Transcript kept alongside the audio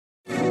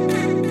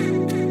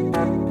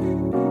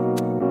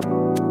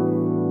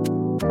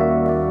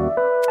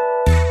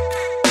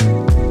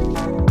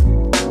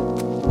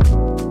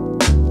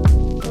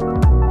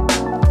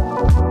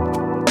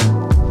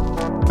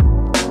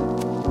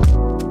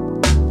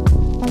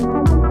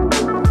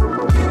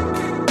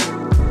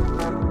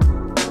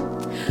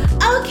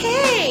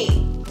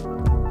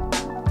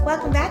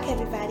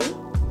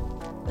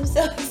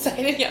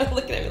Y'all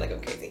looking at me like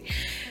I'm crazy.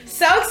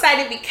 So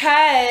excited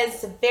because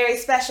it's a very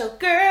special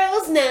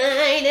girls'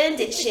 night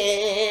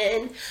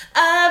edition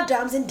of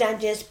Doms and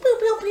Dungeons. Pew,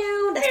 pew,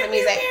 pew. That's my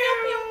music.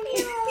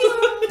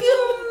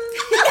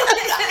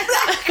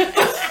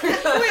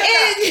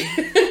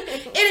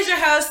 It is your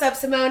host, Sub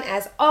Simone.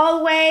 As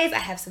always, I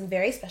have some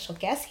very special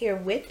guests here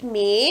with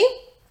me.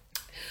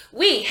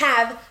 We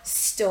have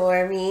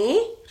Stormy.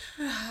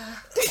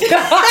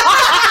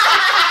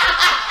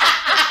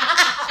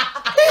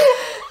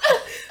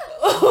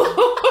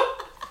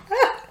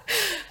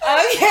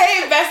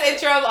 Okay, best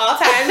intro of all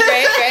time.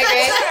 Great.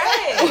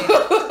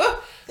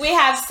 We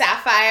have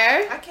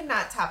Sapphire. I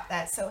cannot top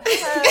that, so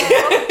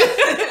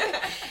hello.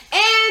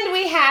 And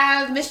we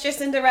have Mistress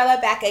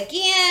Sinderella back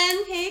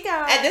again. Hey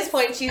guys. At this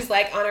point, she's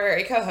like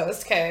honorary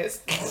co-host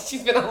because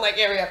she's been on like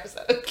every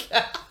episode.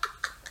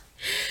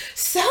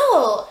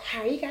 So,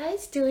 how are you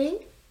guys doing?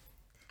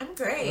 I'm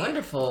great.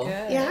 Wonderful.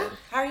 Good. Yeah?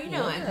 How are you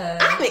doing? Yeah.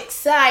 I'm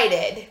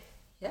excited.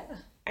 Yeah.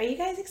 Are you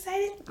guys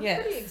excited? I'm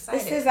pretty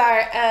excited. This is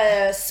our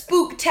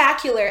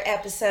spooktacular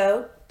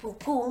episode. Boom,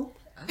 boom.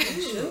 Oh,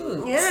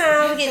 shoot.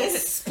 Yeah, we're getting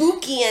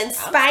spooky and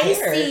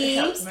spicy.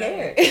 I'm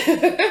scared.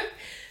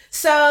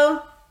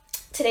 So,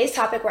 today's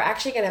topic, we're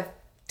actually going to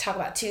talk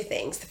about two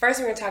things. The first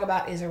we're going to talk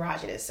about is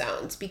erogenous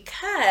zones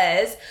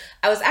because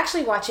I was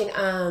actually watching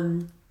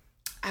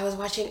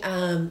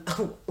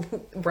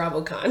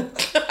BravoCon.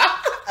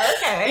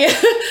 Okay. Yeah.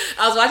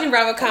 I was watching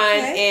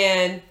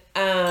BravoCon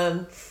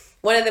and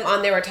one of them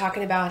on there were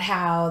talking about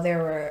how there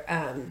were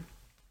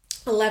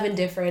 11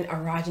 different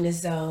erogenous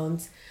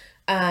zones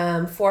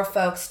for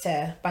folks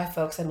by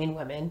folks I mean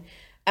women,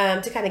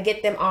 to kind of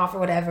get them off or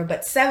whatever,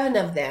 but 7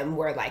 of them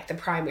were like the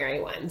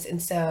primary ones.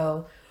 And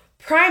so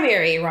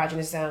primary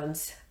erogenous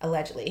zones,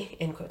 allegedly,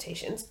 in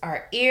quotations,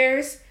 are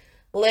ears,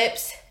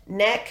 lips,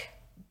 neck,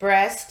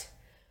 breast,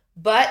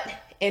 butt,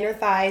 inner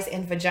thighs,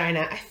 and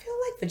vagina. I feel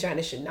like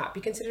vagina should not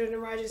be considered an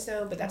erogenous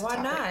zone, but that's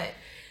why not?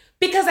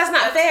 Because that's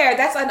not fair.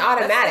 That's an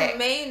automatic. That's the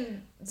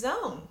main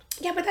zone.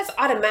 Yeah, but that's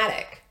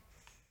automatic.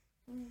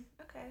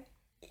 Okay.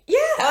 Yeah.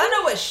 Well, I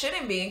know what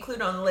shouldn't be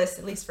included on the list,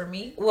 at least for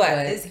me.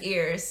 What? Is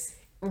ears.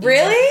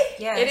 Really?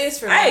 Yes. It is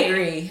for me. I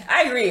agree.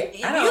 If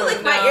you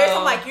lick my ears,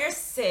 I'm like, you're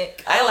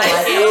sick. I like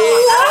it.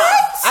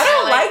 What? I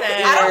don't like that.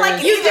 it. I don't like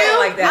it You either. do? I don't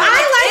like that.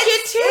 I like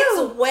it too.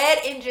 It's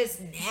wet and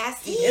just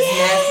nasty. It's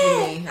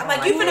nasty. I'm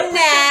like, I you don't finna like put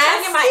your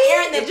tongue in my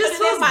ear and then It just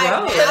put it in feels my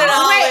gross. put it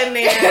all Wait. in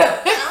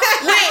there.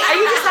 Wait, are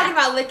you just talking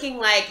about licking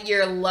like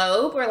your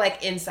lobe or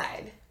like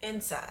inside?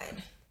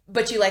 Inside.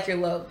 But you like your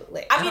lobe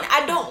licked. I mean,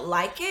 I don't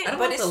like it, I don't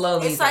but want the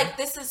lobe it's either. like,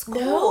 this is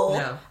cool.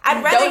 No.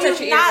 I'd rather Don't touch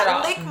you your ears at all.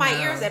 not lick my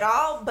No. ears at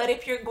all, but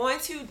if you're going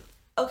to,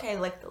 okay,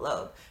 lick the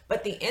lobe.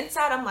 But the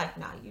inside, I'm like,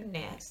 nah, you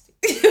nasty.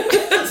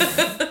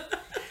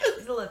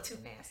 It's a little too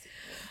nasty.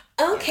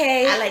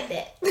 Okay. I like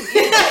that.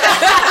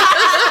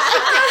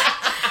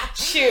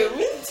 Shoot,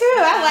 me too.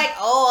 I like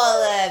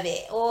all of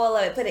it. All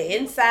of it. Put it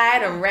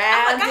inside, around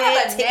I'm like, I have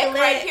a it, neck tickle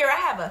right it. here. I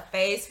have a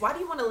face. Why do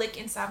you want to lick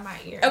inside my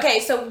ear? Okay,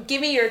 so give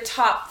me your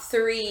top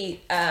 3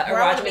 I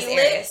wanna erogenous be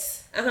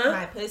areas.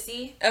 My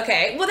pussy.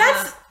 Okay, well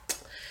that's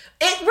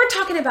it. We're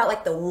talking about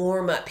like the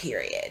warm up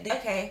period.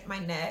 Okay, my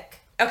neck.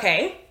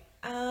 Okay.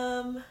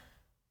 I'm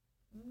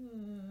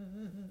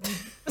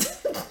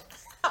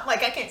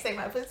like, I can't say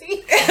my pussy.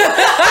 She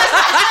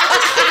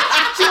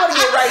want to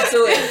get right to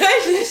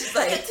it. She's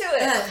like, Get to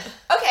it.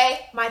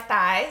 Okay, my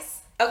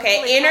thighs.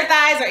 Okay, Lick inner my-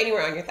 thighs or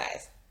anywhere on your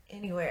thighs.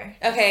 Anywhere.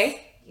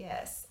 Okay.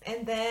 Yes.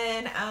 And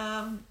then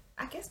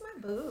I guess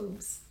my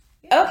boobs.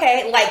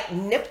 Okay, like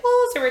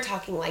nipples, or we're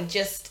talking like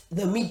just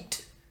the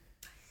meat.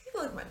 You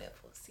can look at my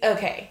nipples. Yeah.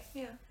 Okay.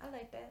 Yeah, I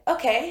like that.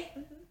 Okay.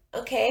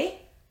 Okay.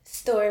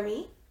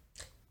 Stormy.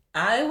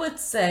 I would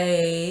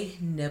say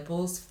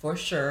nipples for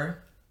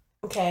sure.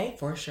 Okay.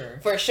 For sure.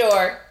 For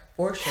sure.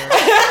 For sure.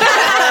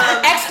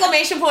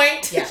 Exclamation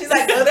point. Yeah. She's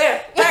like, go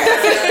there.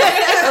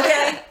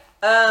 Okay.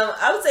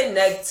 I would say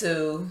neck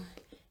too.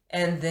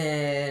 And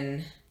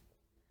then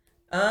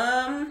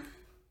damn,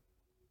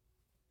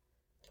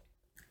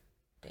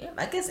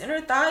 I guess inner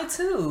thigh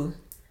too.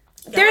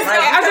 There's Like,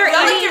 are there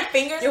Y'all any? like your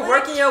fingers You're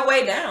licked? working your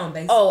way down,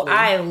 basically. Oh,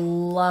 I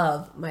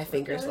love my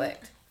fingers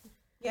licked.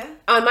 Yeah.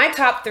 On my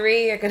top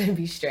 3 are gonna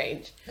be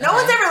strange. No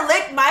one's ever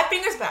licked my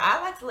fingers, but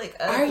I like to lick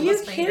other Are you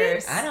people's kidding?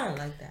 fingers. I don't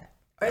like that.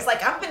 Or it's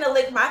like, I'm gonna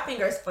lick my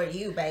fingers for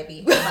you,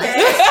 baby. She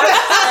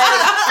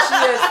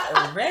is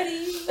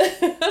ready.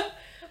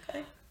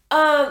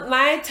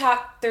 My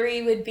top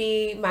 3 would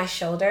be my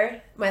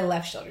shoulder, my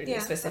left shoulder to be Yeah,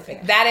 specific.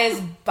 okay. That is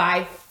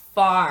by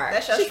far.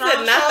 That's your She strong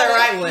said not the shoulder.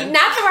 right one.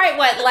 Not the right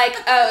one. Like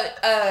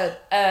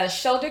a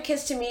shoulder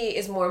kiss to me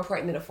is more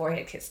important than a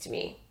forehead kiss to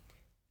me.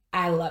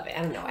 I love it.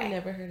 I don't know I why.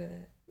 never heard of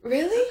that.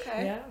 Really?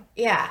 Okay. Yeah.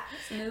 Yeah.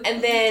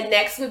 And then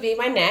next would be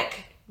my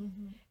neck.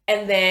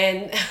 And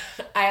then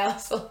I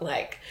also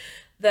like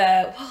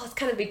it's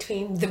kind of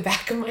between the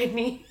back of my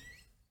knee.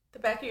 The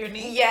back of your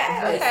knee?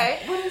 Yes. Okay.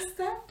 What does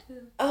that do?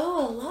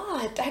 Oh, a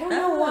lot. I don't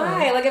know Oh.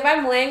 why. Like if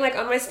I'm laying like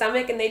on my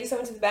stomach and they do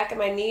something to the back of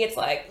my knee, it's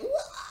like,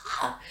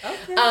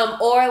 Okay.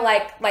 or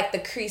like the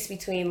crease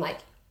between like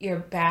your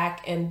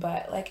back and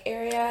butt like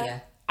area. Yeah.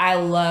 I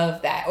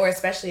love that. Or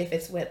especially if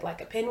it's with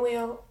like a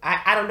pinwheel.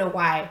 I don't know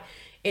why.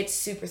 It's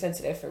super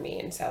sensitive for me.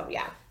 And so,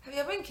 yeah. Have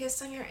you ever been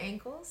kissed on your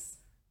ankles?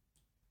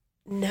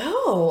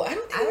 No, I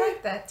don't think I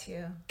like that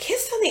too.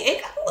 Kissed on the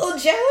ankle, I'm a little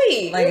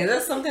jelly. Like, is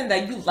that something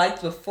that you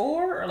liked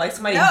before? Or like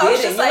somebody No, did it's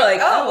it just and you're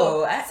like, like,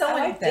 oh, I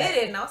someone like that.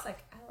 did it. And I was like,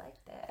 I like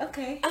that.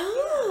 Okay.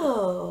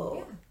 Oh.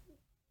 Yeah.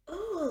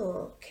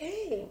 Oh,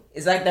 okay.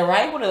 Is like the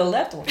right one or the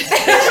left one? Either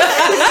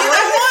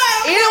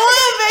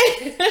one,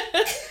 baby.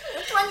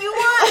 Which one you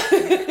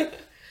want?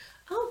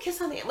 Oh,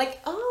 kiss on the like.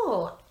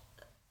 Oh,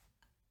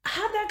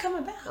 how'd that come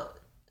about?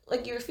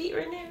 Like your feet were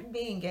in there?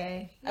 Being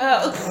gay.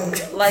 Oh,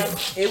 Like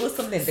it was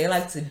something they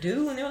like to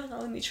do, and they were like, "Oh,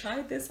 let me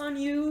try this on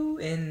you."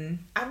 And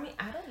I mean,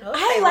 I don't know. If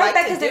I they like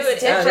that to because do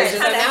it's it. different. It So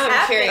just kinda now I'm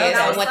happened, curious and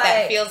I on was what like,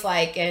 that feels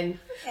like. And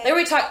okay. then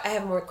we talk. I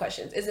have more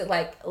questions. Is it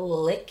like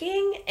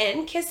licking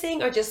and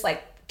kissing, or just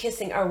like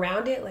kissing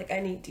around it? Like I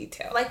need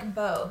detail. Like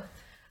both.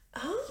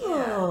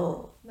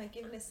 Oh. Like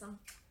giving it some,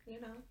 you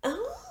know.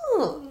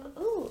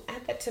 Oh,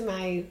 add that to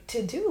my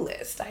to-do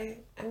list.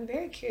 I'm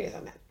very curious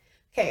on that.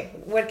 Okay,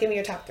 give me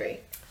your top 3.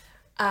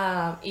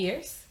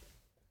 Ears,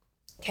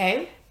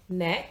 Okay,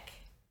 neck,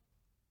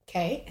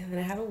 okay, and then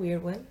I have a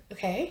weird one.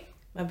 okay.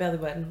 My belly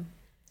button.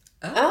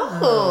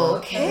 Oh,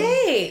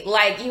 okay.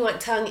 Like you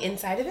want tongue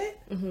inside of it?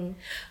 Mm-hmm.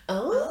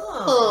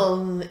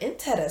 Oh,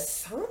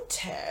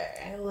 interessante.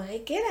 I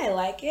like it. I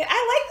like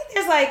that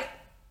there's like,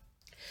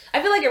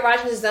 I feel like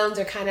erogenous zones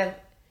are kind of,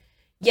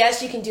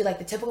 yes, you can do like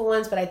the typical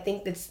ones, but I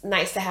think it's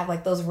nice to have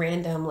like those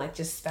random, like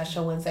just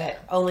special ones that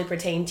only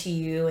pertain to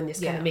you and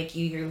just kind of make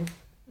you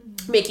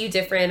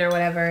different or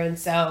whatever. And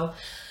so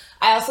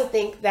I also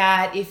think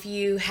that if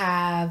you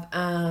have,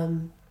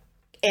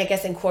 I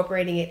guess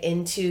incorporating it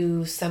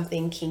into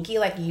something kinky,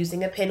 like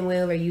using a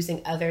pinwheel or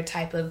using other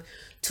type of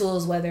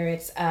tools, whether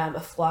it's a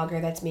flogger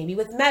that's maybe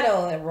with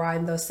metal and raw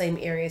in those same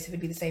areas, it would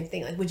be the same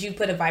thing. Like, would you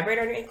put a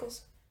vibrator on your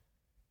ankles?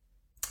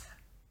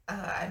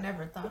 I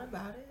never thought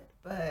about it,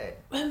 but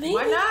Maybe.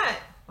 why not?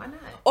 Why not?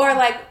 Or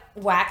like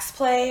wax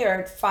play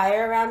or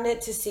fire around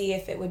it to see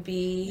if it would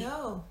be...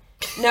 No.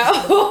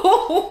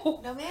 No.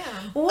 No,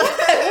 ma'am. What?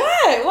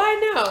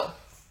 Why no?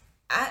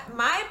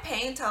 My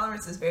pain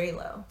tolerance is very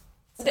low.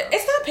 So,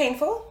 It's not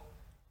painful.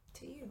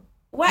 to you.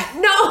 What?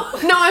 No,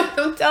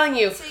 I'm telling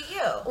you. To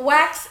you.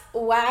 Wax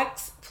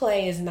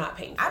play is not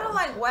painful. I don't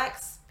like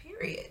wax,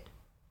 period.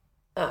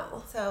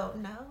 Oh. So,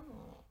 no.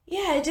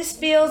 Yeah, it just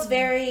feels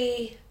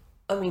very...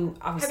 I mean,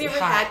 obviously Have you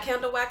ever hot. had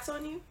candle wax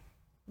on you?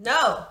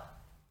 No.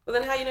 Well,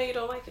 then how you know you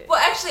don't like it? Well,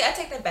 actually, I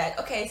take that back.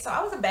 Okay, so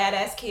I was a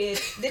badass kid.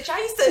 Did y'all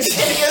used to... y'all used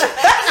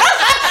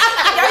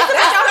to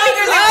put your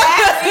fingers in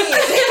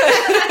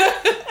wax?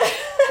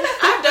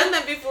 I've done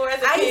that before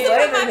as a I used kid. to Wait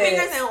put a my minute.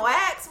 fingers in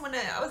wax when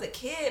I was a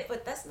kid,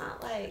 but that's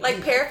not like...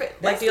 Like paraffin. Like,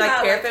 That's do you like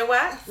not paraffin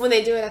wax? When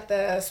they do it at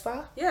the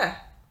spa? Yeah.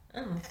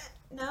 oh.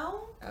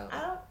 No.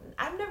 Oh.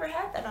 I've never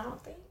had that, I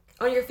don't think.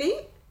 On your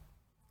feet?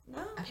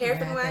 No. I've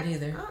Paraffin never had wax?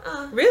 that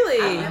either.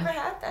 Really? I've never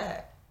had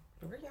that.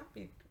 Where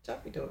y'all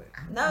be doing?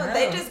 No, No.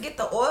 they just get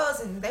the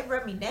oils and they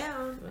rub me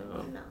down.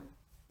 Oh. You know.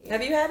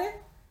 Have you had it?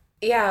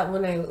 Yeah,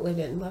 when I lived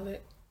in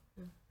Lubbock.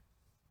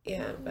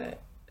 Yeah,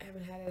 but I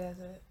haven't had it as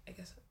I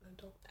guess, an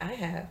adult. I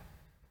have.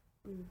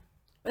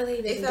 My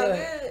lady They doesn't felt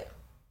do it. good.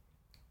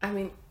 I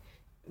mean,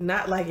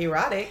 not like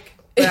erotic.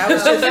 But I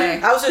was just,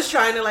 I was just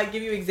trying to like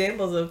give you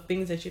examples of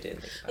things that you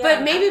didn't think about. But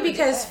I maybe would do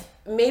because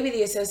that. maybe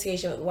the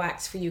association with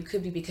wax for you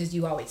could be because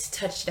you always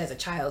touched it as a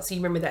child, so you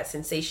remember that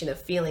sensation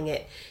of feeling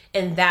it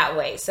in that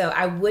way. So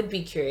I would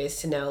be curious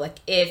to know, like,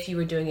 if you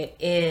were doing it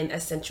in a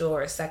sensual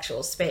or a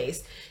sexual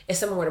space, if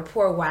someone were to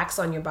pour wax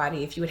on your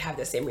body, if you would have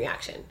the same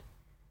reaction.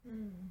 I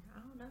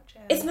don't know,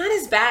 Chad. It's not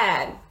as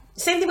bad.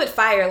 Same thing with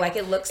fire. Like,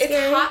 it looks It's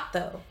scary. hot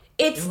though.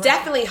 It's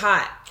definitely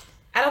hot.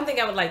 I don't think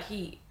I would like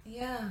heat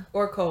Yeah.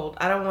 or cold.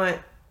 I don't want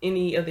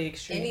any of the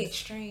extremes. Any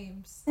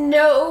extremes?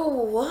 No,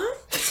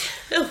 what?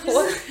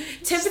 What?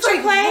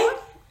 Temperature play?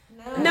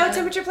 No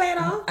temperature play at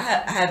all? I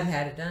haven't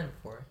had it done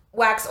before.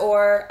 Wax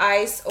or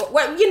ice or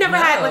what? You never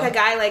had No. like a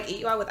guy like eat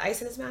you out with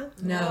ice in his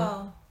mouth?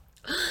 No,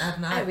 I've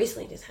not. I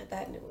recently just had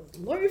that and it was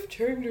life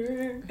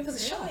changing. It was a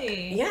shock.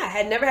 Really? Yeah, I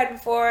had never had it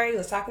before. He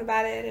was talking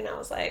about it and I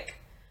was like,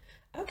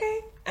 okay.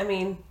 I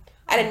mean,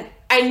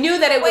 I knew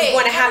that it was Wait,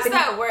 going to how happen. does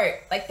that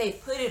work? Like they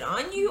put it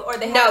on you, or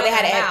they have No, it they in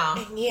had their it.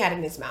 mouth? He had it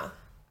in his mouth.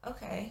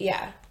 Okay.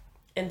 Yeah.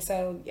 And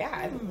so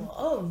I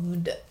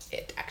loved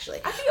it actually.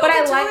 I'd be But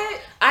open I to like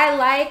it. I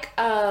like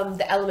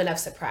the element of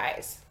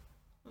surprise.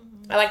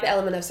 I like the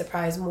element of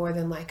surprise more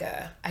than like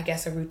a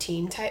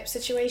routine type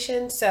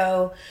situation.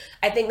 So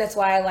I think that's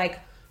why I like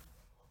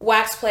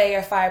wax play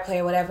or fire play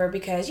or whatever,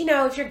 because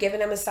if you're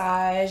giving a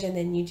massage and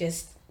then you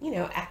just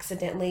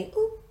accidentally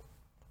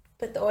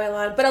put the oil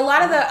on. But a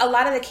lot of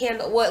the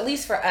candle, well, at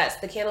least for us,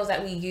 the candles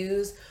that we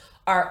use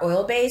are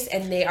oil based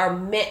and they are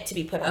meant to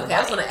be put on. Okay, I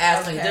was gonna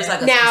ask you. There's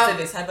like a Now-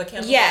 specific type of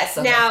candle. Yes.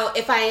 So- Now,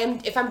 if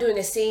I'm doing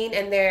a scene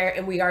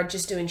and we are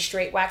just doing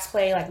straight wax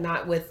play, like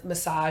not with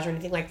massage or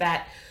anything like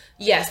that.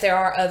 Yes, there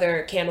are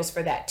other candles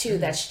for that too.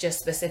 That's just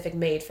specific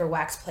made for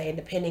wax play, and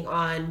depending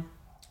on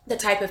the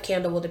type of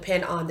candle will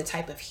depend on the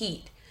type of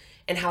heat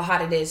and how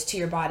hot it is to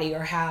your body,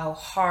 or how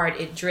hard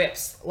it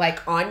drips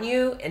like on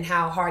you and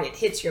how hard it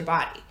hits your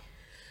body.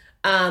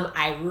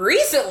 I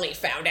recently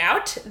found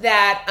out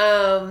that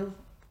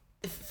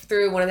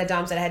through one of the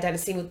doms that I had done a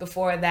scene with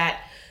before,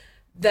 that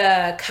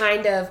the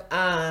kind of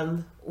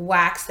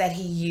wax that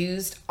he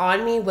used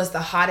on me was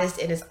the hottest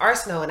in his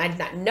arsenal, and I did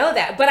not know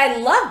that, but I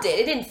loved it.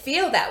 It didn't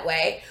feel that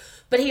way.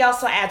 But he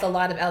also adds a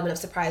lot of element of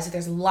surprise. So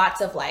there's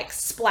lots of like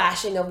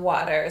splashing of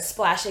water,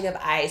 splashing of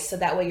ice, so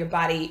that way your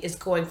body is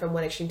going from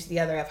one extreme to the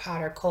other of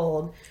hot or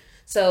cold.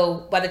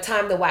 So by the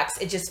time the wax,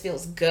 it just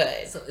feels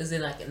good. So is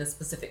it like in a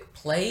specific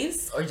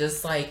place or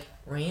just like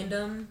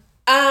random?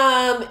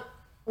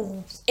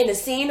 In a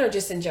scene or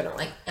just in general?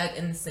 Like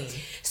in the scene.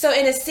 So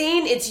in a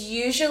scene, it's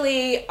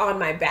usually on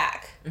my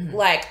back,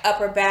 like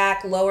upper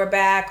back, lower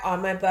back,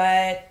 on my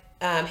butt,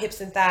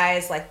 hips and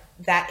thighs, like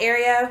that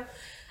area.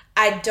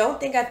 I don't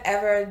think I've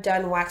ever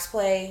done wax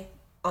play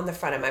on the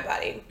front of my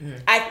body.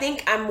 I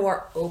think I'm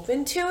more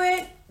open to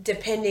it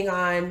depending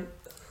on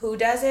who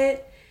does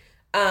it.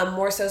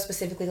 More so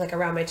specifically like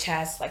around my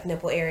chest, like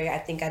nipple area. I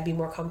think I'd be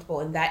more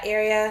comfortable in that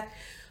area.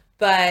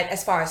 But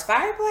as far as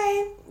fire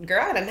play,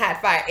 girl, I done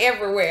had fire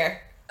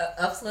everywhere.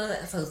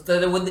 So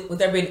would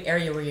there be an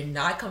area where you're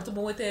not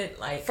comfortable with it?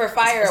 Like for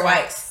fire or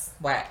wax?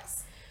 Wax.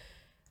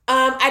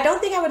 I don't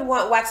think I would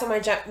want wax on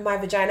my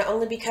vagina,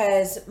 only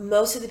because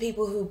most of the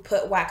people who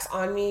put wax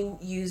on me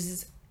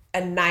use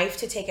a knife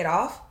to take it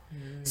off.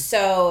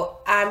 So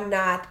I'm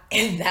not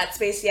in that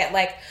space yet.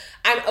 Like,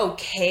 I'm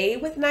okay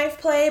with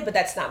knife play, but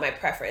that's not my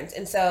preference.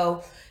 And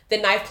so the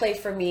knife play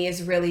for me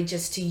is really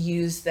just to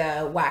use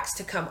the wax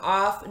to come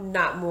off,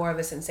 not more of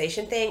a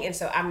sensation thing. And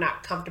so I'm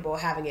not comfortable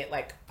having it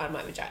like on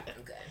my vagina.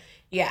 Okay.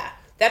 Yeah,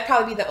 that'd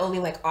probably be the only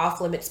like off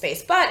limit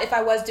space. But if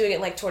I was doing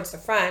it like towards the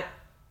front,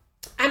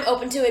 I'm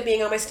open to it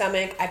being on my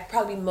stomach. I'd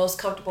probably be most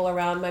comfortable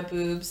around my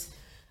boobs.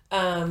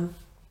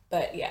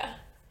 But yeah.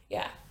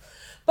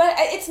 But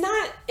it's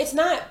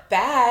not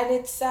bad.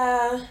 And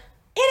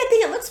I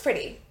think it looks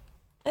pretty.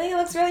 I think it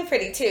looks really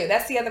pretty too.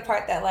 That's the other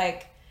part that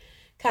like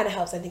kind of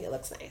helps. I think it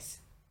looks nice.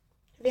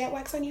 Have you had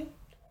wax on you?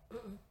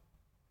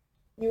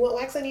 You want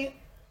wax on you?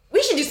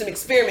 We should do some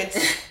experiments.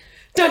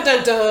 Dun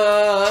dun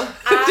dun.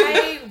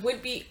 I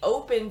would be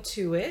open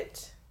to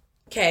it.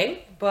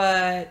 Okay.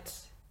 But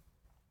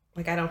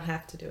like, I don't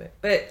have to do it.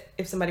 But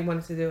if somebody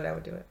wanted to do it, I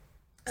would do it.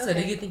 So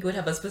do you think you would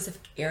have a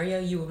specific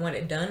area you would want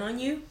it done on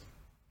you?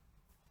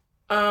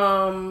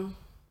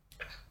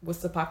 What's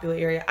the popular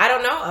area? I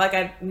don't know. Like,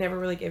 I've never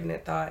really given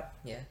it thought.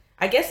 Yeah.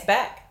 I guess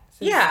back.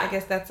 Yeah. I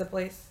guess that's a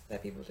place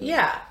that people do.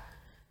 Yeah.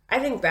 I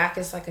think back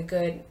is like a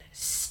good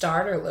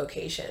starter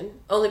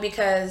location. Only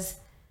because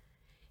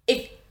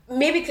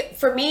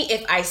for me,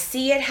 if I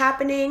see it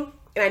happening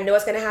and I know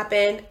it's going to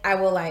happen, I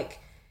will like,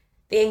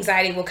 the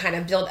anxiety will kind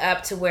of build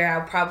up to where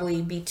I'll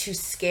probably be too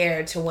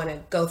scared to want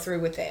to go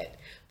through with it.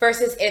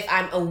 Versus if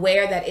I'm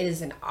aware that it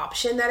is an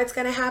option that it's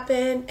going to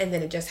happen and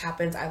then it just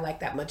happens, I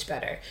like that much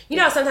better. You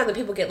know, sometimes when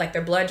people get like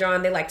their blood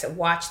drawn, they like to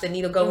watch the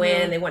needle go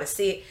in, they want to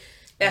see it.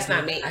 That's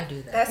not me. I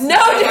do that. That's no,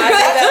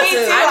 that's me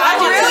too.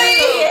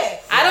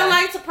 I don't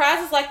like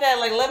surprises like that.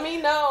 Like, let me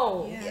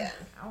know. Yeah.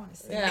 I want to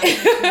see. Yeah.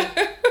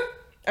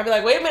 I'd be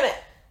like, wait a minute.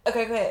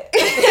 Okay, go ahead.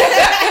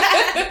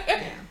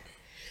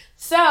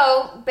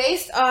 So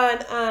based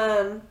on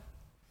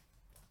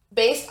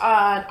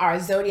our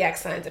zodiac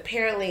signs,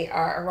 apparently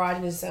our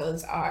erogenous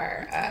zones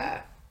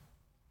are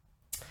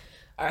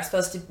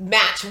supposed to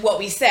match what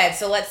we said.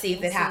 So let's see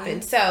if it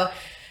happens. So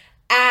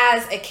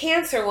as a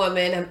Cancer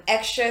woman, I'm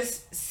extra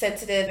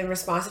sensitive and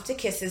responsive to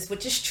kisses,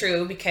 which is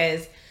true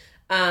because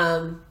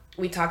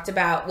we talked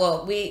about,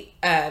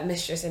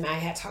 Mistress and I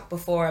had talked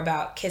before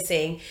about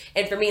kissing.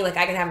 And for me, like,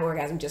 I can have an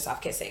orgasm just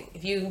off kissing.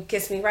 If you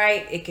kiss me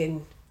right, it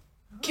can...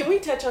 Can we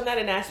touch on that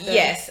and ask them?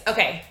 Yes.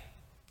 Okay.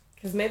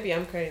 Because maybe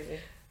I'm crazy.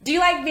 Do you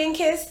like being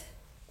kissed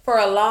for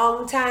a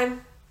long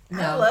time?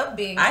 No. I love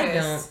being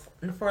kissed.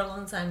 I don't. For a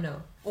long time,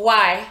 no.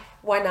 Why?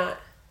 Why not?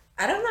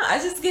 I don't know. I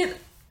just get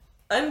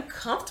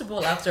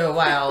uncomfortable after a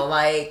while.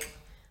 Like,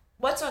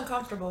 what's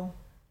uncomfortable?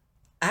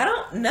 I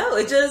don't know.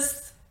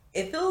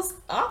 It feels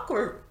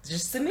awkward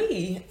just to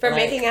me. For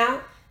making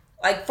out?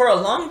 Like, for a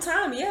long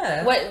time,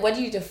 yeah. What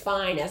do you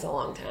define as a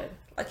long time?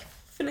 Like,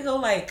 finna go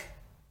like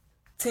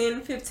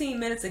 10, 15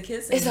 minutes of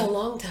kissing. It's a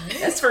long time.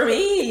 That's for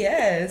me,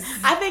 yes.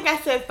 I think I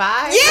said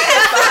 5. Yeah,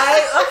 5.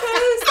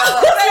 Okay, so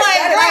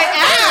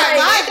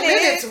 5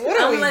 minutes. What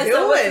are we doing?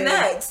 So what's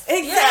next?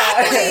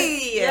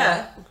 Exactly.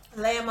 Yeah.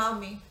 Lay them on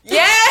me.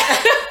 Yeah.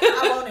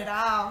 I want it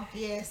all.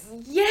 Yes.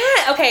 Yeah.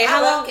 Okay. I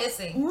love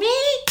kissing. Me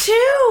too.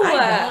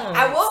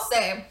 I will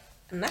say,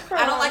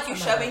 I don't like you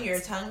shoving your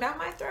your tongue down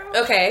my throat.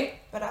 Okay.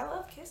 But I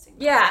love kissing.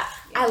 Yeah.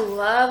 I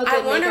love a good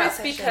I wonder makeout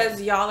if it's session.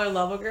 because y'all are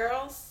lover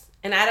girls,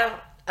 and I don't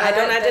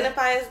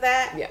identify as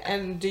that. Yeah.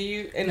 And do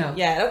you? And No.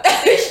 Yeah.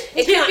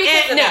 It could be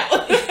because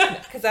no.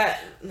 Because I'm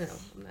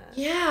not.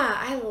 Yeah,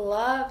 I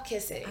love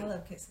kissing. I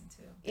love kissing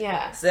too.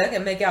 Yeah. So I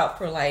can make out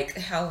for like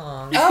how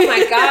long? Oh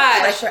my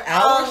gosh. Like for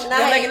hours? All You're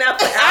night. making out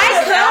for hours I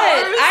and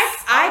hours? could.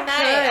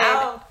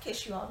 I could.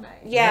 kiss you all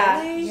night.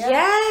 Yeah. Really?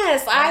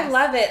 Yes, I Yes.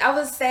 love it. I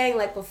was saying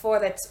like before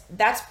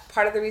that's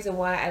part of the reason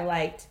why I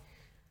liked,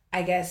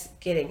 I guess,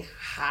 getting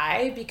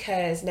high,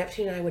 because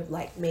Neptune and I would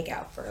like make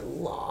out for a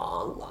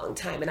long, long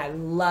time, and I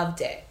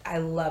loved it.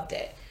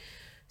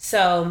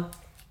 So,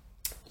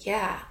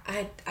 yeah,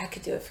 I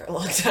could do it for a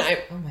long time.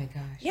 Oh my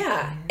gosh.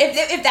 Yeah,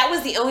 if that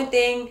was the only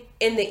thing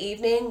in the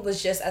evening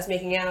was just us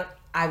making out,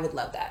 I would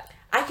love that.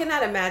 I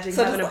cannot imagine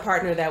So having a just-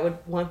 partner that would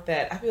want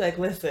that. I'd be like,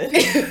 listen, we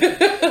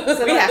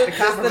have to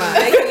compromise.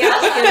 Making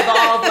out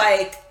involve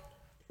like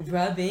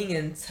rubbing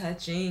and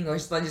touching, or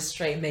just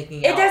straight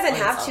making out. It doesn't on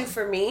have its to own?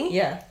 for me.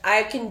 Yeah.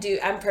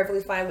 I'm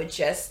perfectly fine with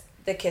just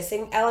the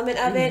kissing element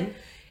of it.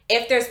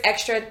 If there's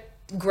extra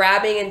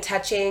grabbing and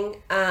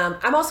touching,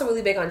 I'm also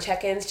really big on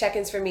check-ins.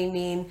 Check-ins for me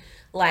mean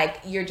like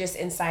you're just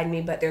inside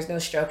me, but there's no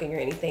stroking or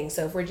anything.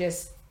 So if we're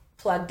just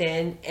plugged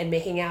in and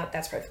making out,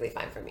 that's perfectly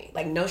fine for me.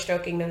 Like no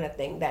stroking, no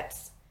nothing.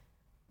 That's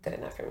good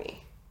enough for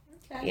me.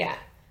 Okay. Yeah.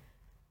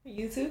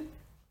 You too?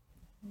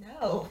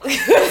 No.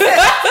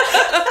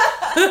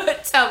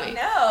 Tell me.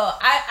 No,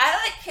 I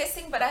like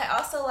kissing, but I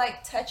also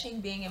like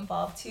touching, being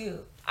involved too.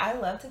 I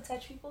love to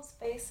touch people's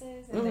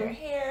faces and their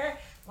hair.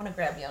 Want to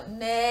grab your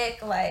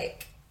neck,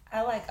 like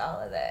I like all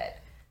of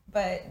that.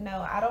 But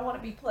no, I don't want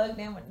to be plugged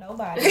in with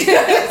nobody.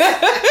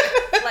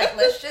 Like,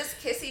 let's just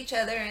kiss each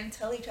other and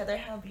tell each other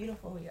how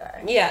beautiful we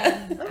are.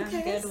 Yeah. And I'm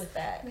good with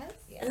that.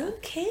 Yeah.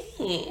 Okay.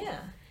 Yeah.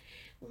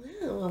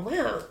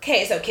 Wow.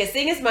 Okay, so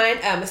kissing is mine.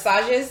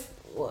 Massages.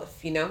 Well,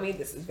 if you know me,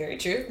 this is very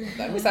true.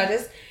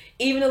 Massages.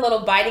 Even a little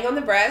biting on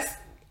the breast.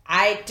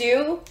 I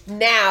do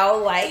now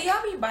Do like.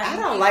 y'all be biting I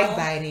don't people? like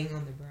biting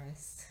on the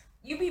breast.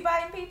 You be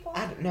biting people?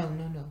 No.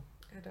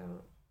 I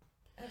don't.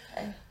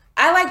 Okay.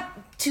 I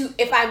like to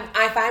if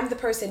I'm the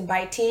person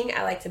biting,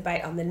 I like to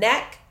bite on the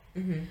neck.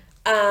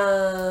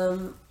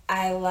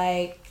 I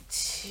like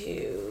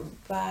to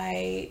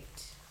bite.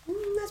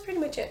 That's pretty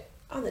much it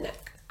on the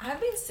neck. I've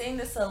been seeing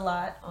this a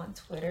lot on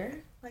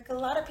Twitter. Like, a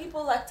lot of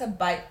people like to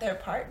bite their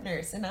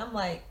partners, and I'm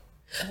like,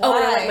 why? Oh,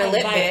 and I like my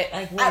lip Bite, bit.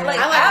 like, I'll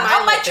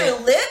my bite lip your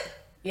lip,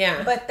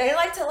 Yeah. but they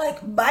like to like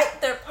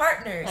bite their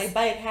partners. like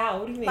bite how?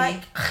 What do you mean?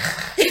 Like,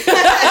 bite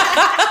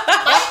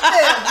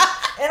them.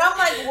 And I'm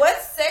like,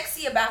 what's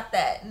sexy about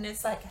that? And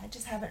it's like, I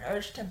just have an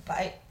urge to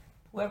bite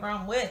whoever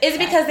I'm with. Is it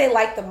because they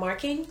like the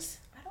markings?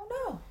 I don't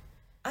know.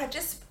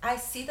 I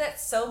see that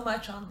so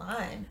much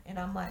online, and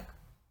I'm like,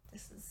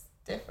 this is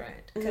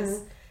different because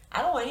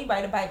I don't want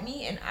anybody to bite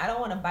me, and I don't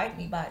want to bite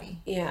anybody.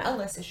 Yeah.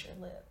 Unless it's your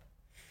lip.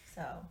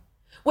 So,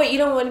 Wait, you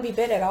don't want to be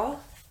bit at all?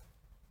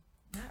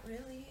 not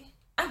really.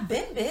 I've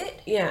been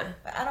bit, Yeah.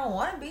 but I don't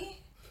want to be.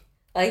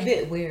 Like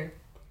bit where?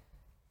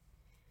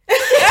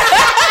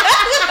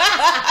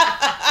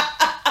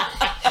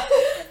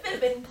 I've been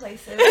bitten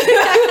places.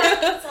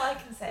 That's all I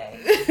can say.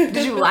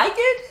 Did you like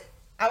it?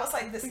 I was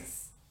like, this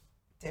is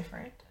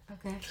different.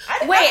 Okay.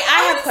 Wait,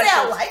 I have wouldn't say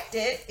I questions. liked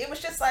it. It was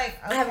just like,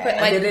 okay. I have a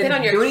que- like- Did bit it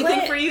on your do anything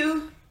clit? for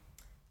you?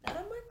 Not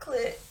on my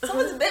clit.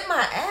 Someone's bit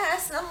my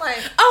ass, and I'm like,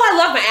 Oh, I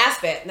love my ass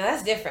bit. No,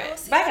 that's different.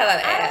 see, But I got a lot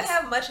of I don't ass.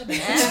 have much of an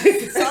ass.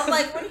 So I'm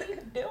like, what are you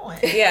doing?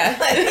 Yeah.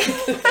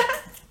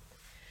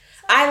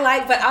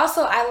 But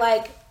also I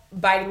like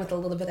biting with a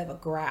little bit of a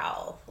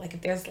growl. Like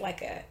if there's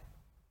like a,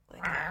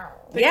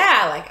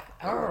 yeah, like,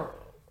 oh,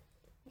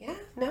 yeah,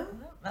 no.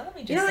 Now, let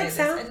me just You don't say like this.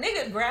 sound? A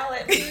nigga growl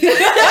at me.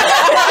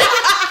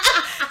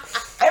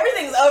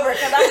 Everything's over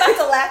because I'm about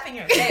to laugh in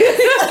your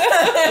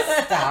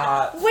face.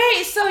 Stop.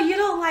 Wait, so you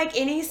don't like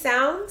any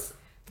sounds?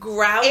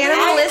 Growling,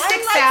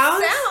 Animalistic I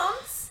like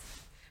sounds?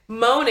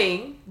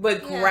 moaning,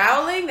 but Yeah.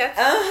 growling. That's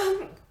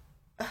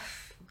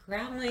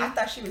Growling. I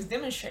thought she was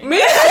demonstrating. me.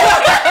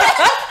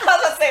 I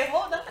was gonna say,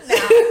 hold on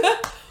now.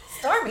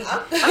 Stormy.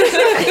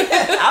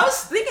 I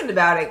was thinking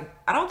about it.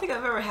 I don't think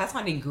I've ever had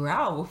somebody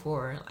growl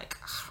before. Like,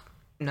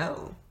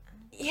 no.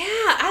 Yeah,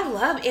 I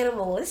love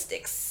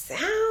animalistic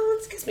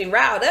sounds. Gets me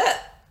riled up.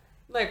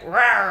 Like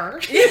rawr.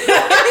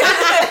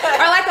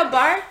 Or like a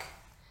bark.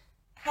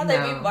 How they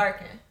No. be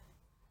barking?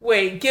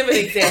 Wait, give an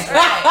example.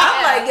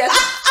 I'm like,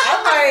 yes.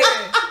 I'm like,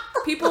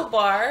 People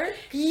bark.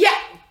 Yeah,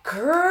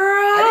 girl.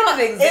 I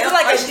didn't it's example.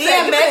 like I a should say,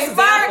 give an DMX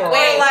bark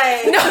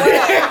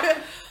example. or like,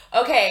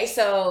 Okay,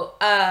 so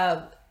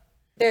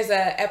there's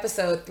a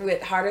episode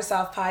with Hard or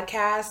Soft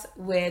podcast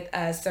with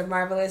Sir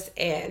Marvelous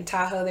and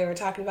Tahoe. They were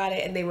talking about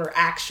it, and they were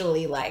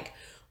actually like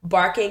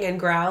barking and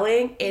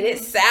growling, and it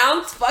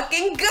sounds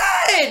fucking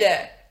good.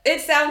 It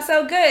sounds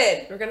so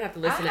good. We're gonna have to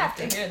I listen have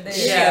to after. hear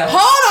this. Yeah.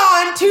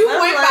 Hold on,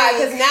 2.5, like-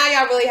 because now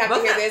y'all really have to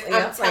hear this. Yeah,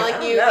 I'm it's like, telling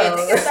I you, don't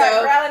know. it's Start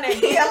so. growling at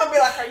me. I'm gonna be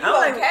like, are you I'm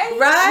like, okay?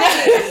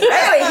 right?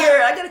 I gotta hear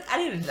it. I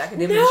need like a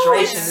No,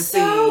 demonstration it's to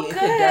so see if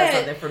good. it does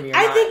something for me or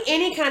I not. think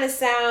any kind of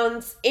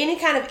sounds, any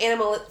kind of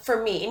animal,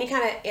 for me, any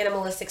kind of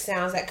animalistic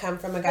sounds that come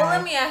from a guy. Well,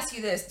 let me ask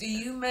you this: do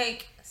you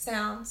make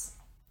sounds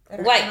that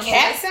are Like animalistic?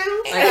 cat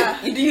sounds?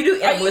 Yeah. You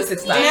do animalistic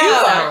you- stuff.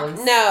 No,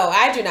 sounds. no,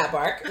 I do not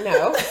bark.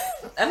 No,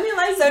 I mean,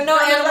 like, So no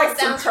you animal like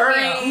some sounds from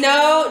purring. you.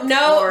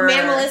 no, Or-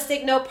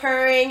 animalistic, no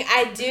purring.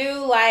 I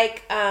do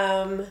like,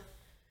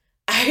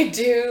 I I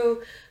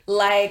do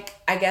like,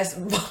 I guess,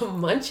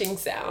 munching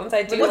sounds.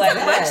 I do What's like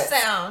a munch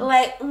sound?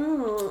 like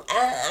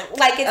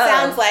like it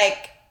sounds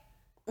like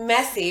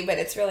messy, but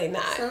it's really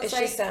not. Sounds it's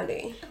like- just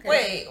sounding. Okay.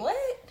 Wait, what?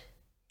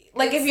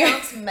 Like it if you're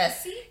sounds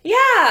messy.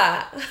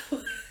 yeah.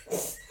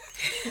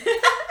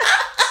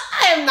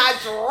 I am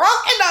not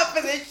drunk enough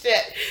for this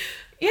shit.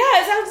 Yeah,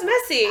 it sounds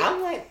messy.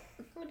 I'm like,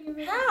 what do you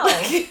mean? How?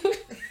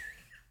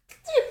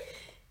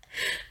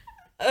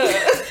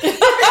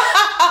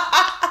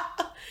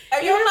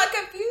 Are you not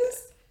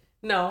confused?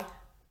 No.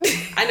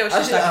 I know what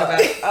she's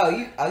talking about.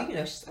 You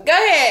know she's talking Go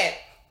ahead.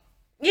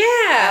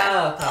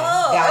 Yeah. okay.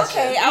 Oh, Gotcha.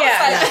 okay. I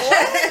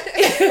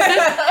was like,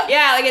 what?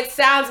 Yeah, like it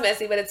sounds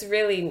messy, but it's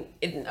really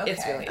it's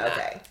Okay. really not.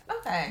 Okay.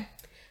 Okay.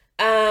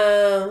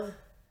 Oh,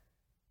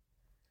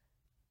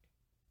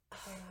 I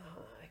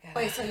gotta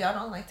Wait, so y'all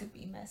don't like to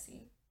be messy?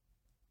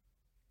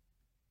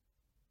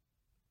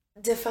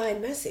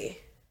 define messy.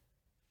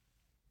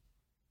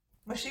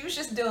 Well, she was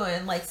just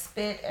doing like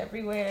spit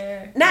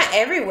everywhere. Not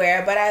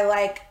everywhere, but I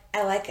like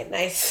a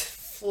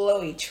nice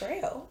flowy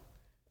trail.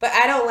 But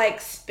I don't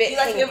like spit. You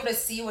like to be hanging- able to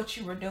see what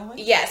you were doing?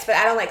 Yes, but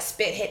I don't like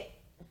spit hit.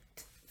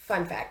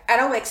 Fun fact: I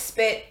don't like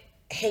spit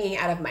hanging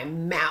out of my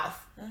mouth.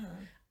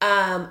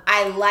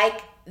 I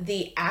like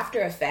the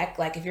after effect.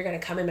 Like if you're gonna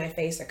come in my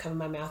face or come in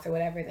my mouth or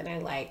whatever, then I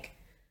like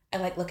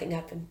looking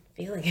up and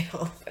feeling it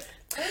all.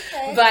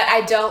 Okay. But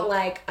I don't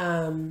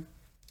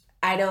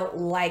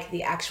like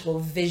the actual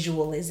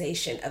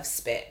visualization of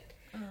spit.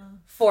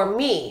 For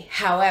me,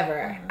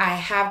 however, I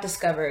have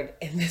discovered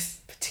in this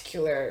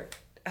particular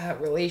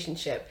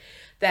relationship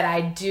that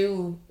I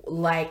do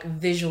like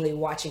visually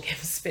watching him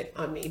spit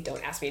on me.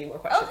 Don't ask me any more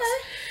questions.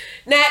 Okay.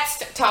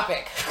 Next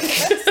topic.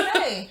 Let's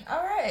say.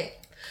 All right.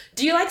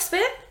 Do you like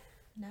spit?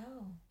 No.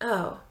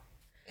 Oh.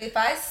 If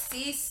I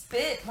see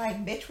spit,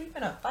 like, bitch, we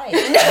finna fight.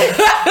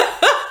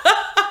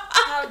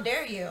 How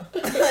dare you?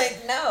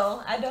 Like,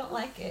 no, I don't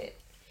like it.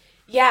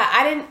 Yeah,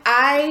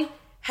 I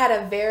had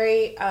a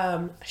very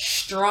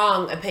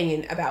strong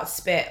opinion about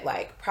spit,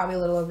 like probably a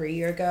little over a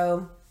year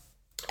ago.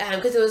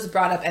 Because it was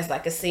brought up as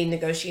like a scene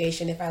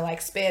negotiation. If I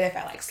like spit, if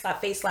I like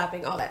face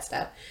slapping, all that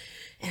stuff.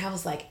 And I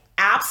was like,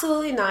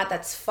 absolutely not.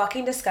 That's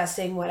fucking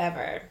disgusting,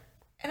 whatever.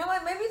 And I'm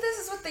like, maybe this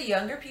is with the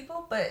younger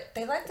people, but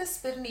they like to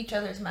spit in each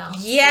other's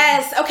mouths.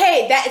 Yes.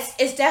 Okay.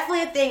 It's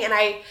definitely a thing. And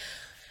I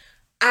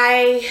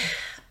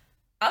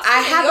I'll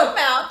spit have in your a-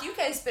 mouth. You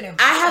can't spit in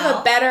my I have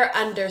mouth. a better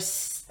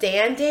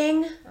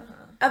understanding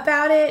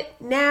about it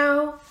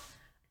now.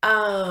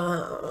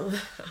 I'll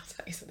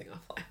tell you something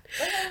offline.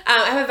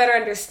 I have a better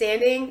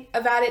understanding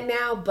about it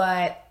now,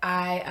 but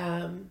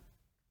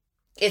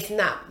it's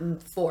not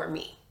for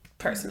me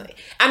personally.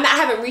 I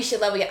haven't reached a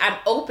level yet. I'm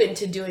open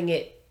to doing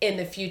it in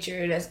the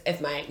future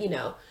if my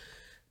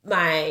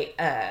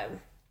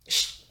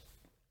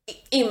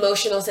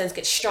emotional sense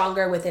gets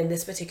stronger within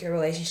this particular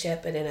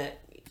relationship, but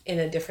in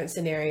a different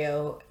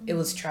scenario, it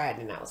was tried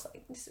and I was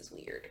like, this is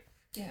weird.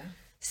 Yeah.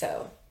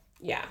 So,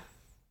 yeah.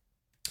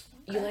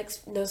 You like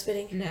no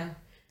spitting? No.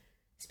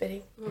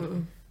 Spitting?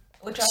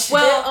 Would y'all spit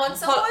Well, on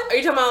someone? are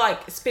you talking about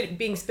like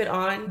being spit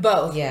on?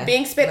 Both. Yeah.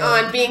 Being spit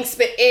on, being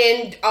spit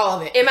in, all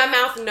of it. In my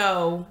mouth,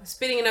 no.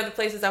 Spitting in other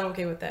places, I'm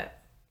okay with that.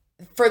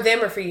 For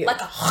them or for you?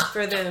 Like a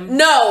For them.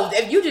 No,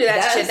 if you do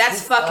that shit,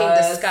 that's fucking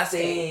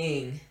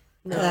disgusting.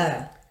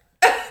 No.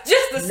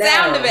 Just the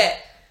sound of it.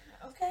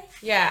 Okay.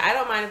 Yeah, I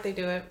don't mind if they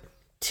do it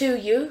To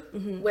you?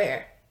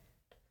 Where?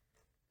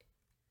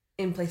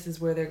 in places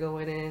where they're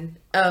going in.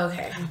 Oh,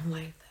 okay. I don't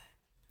like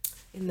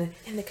In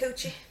the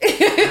coochie.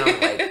 I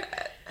don't like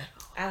that.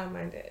 I don't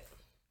mind it.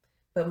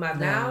 But my No.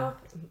 mouth,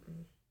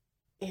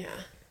 that. Yeah.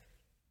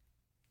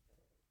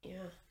 Yeah.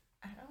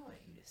 I don't want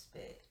you to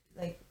spit.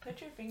 Like,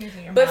 put your fingers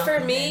in your but mouth. for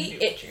and me, then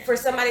do what you're for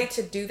gonna somebody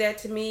to do that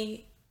to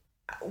me,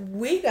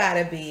 we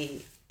gotta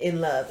be in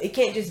love. It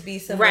can't just be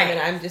someone Right.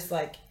 that I'm just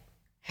like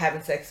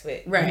having sex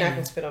with. Right. You're not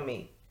gonna spit on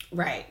me.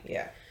 Right.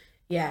 Yeah.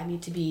 Yeah, I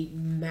need to be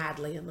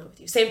madly in love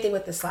with you. Same thing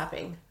with the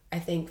slapping. I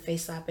think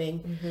face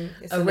slapping.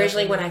 It's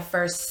Originally, enough when I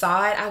first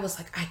saw it, I was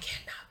like, I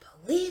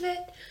cannot believe it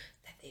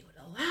that they would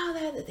allow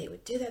that they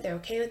would do that, they're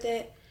okay with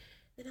it.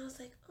 Then I was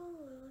like, oh,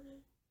 I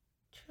want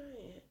to try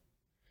it.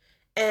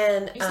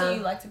 And You say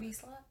you like to be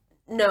slapped?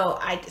 no,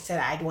 I said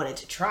I wanted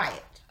to try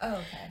it. Oh,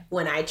 okay.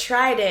 When I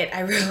tried it,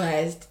 I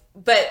realized,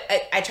 but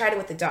I tried it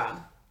with the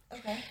dom.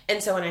 Okay.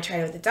 And so when I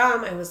tried it with the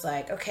dom, I was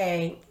like,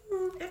 okay,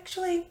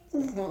 actually, I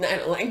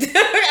don't like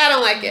that. I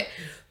don't like it.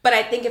 But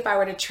I think if I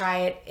were to try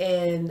it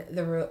in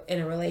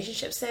a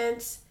relationship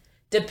sense,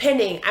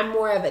 depending, I'm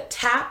more of a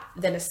tap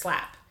than a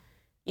slap.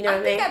 You know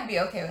what I mean? I think I'd be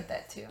okay with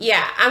that too.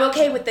 Yeah, I'm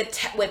okay with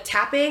with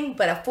tapping,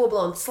 but a full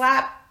blown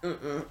slap,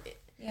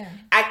 Yeah.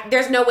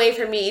 there's no way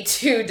for me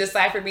to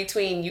decipher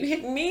between you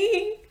hitting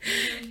me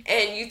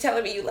and you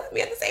telling me you love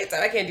me at the same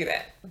time. I can't do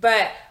that.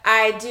 But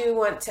I do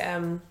want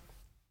to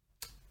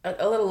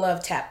a little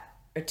love tap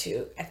or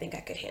two. I think I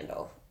could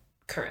handle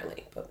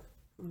currently, but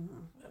I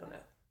don't know.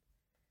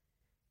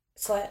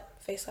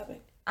 Face slapping.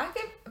 I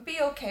could be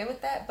okay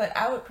with that, but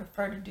I would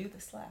prefer to do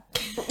the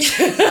slapping.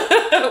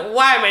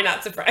 Why am I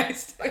not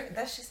surprised?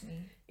 That's just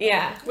me.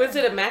 Yeah. Was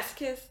it a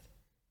masochist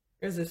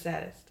or is it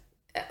sadist?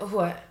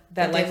 What?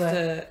 That likes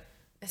to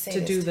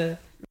do the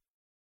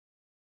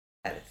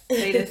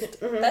sadist.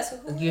 That's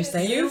who You're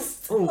saying You?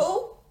 Who?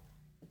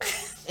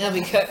 It'll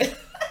be good.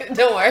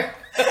 Don't worry.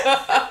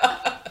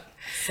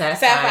 Sapphire.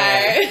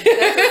 Sapphire.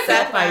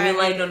 Sapphire, you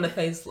laid on the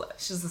face.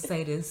 She's a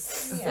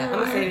sadist. Yeah. I'm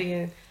gonna say it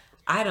again.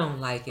 I don't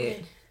like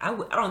it. I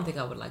don't think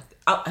I would like it.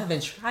 I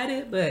haven't tried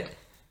it, but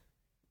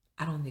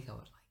I don't think I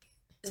would like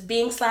it.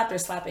 Being slapped or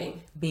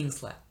slapping? Being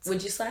slapped.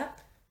 Would you slap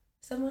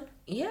someone?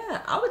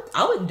 Yeah,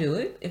 I would do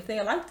it if they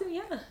liked it.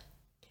 Yeah.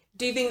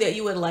 Do you think that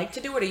you would like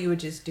to do it, or you would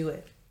just do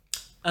it?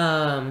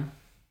 I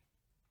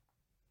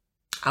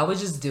would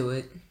just do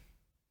it.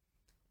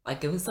 Like,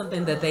 if it was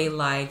something that they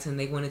liked and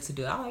they wanted to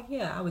do,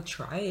 I would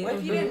try it. What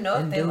if you didn't know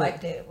if and they do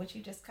liked it? Would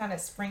you just kind of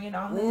spring it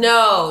on them?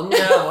 No.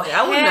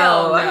 I would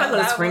know. I'm not no.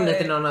 gonna I spring would.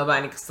 nothing on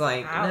nobody because,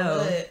 like, I no.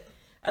 would.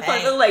 I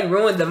thought they'll like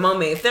ruin the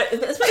moment. If they don't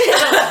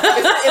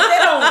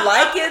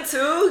like it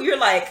too, you're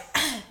like,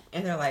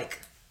 and they're like,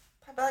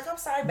 I'd be like, I'm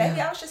sorry,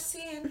 baby. I was just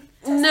seeing.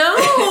 No.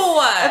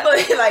 I thought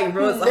it like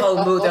ruins the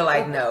whole mood. They're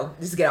like, no,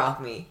 just get off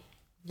me.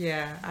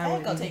 Yeah, I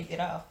ain't gonna take it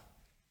off.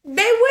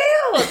 They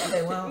will. No,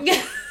 they won't.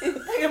 Yeah. They're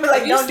gonna be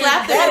like, You don't do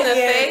slapped that them in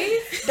the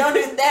again. face? Don't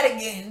do that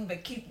again,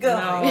 but keep No,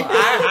 going.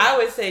 I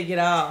would say get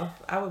off.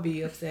 I would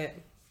be upset.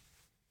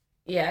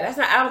 Yeah, that's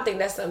not. I don't think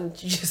that's something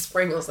you just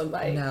spring on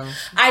somebody. No.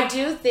 I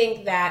do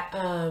think that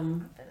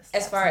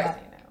as far as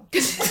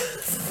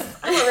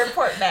I'm gonna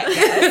report back,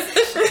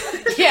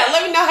 guys. yeah,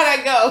 let me know how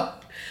that go.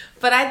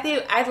 But I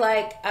think I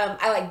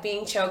like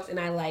being choked and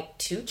I like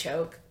to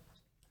choke.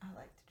 I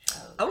like to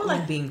choke. I would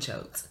like being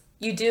choked.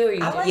 You do or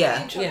you I do? like Yeah.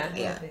 being choked Yeah. a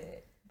little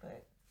bit,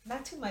 but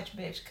not too much,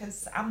 bitch,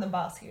 because I'm the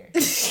boss here.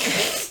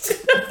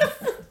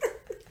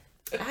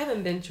 I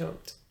haven't been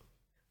choked.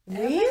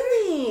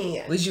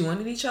 Really? Would you want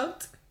to be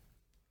choked?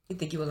 You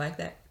think you would like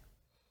that?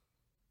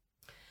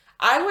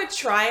 I would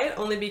try it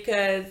only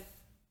because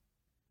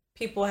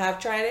people have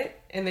tried it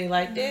and they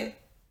liked it.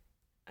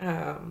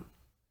 I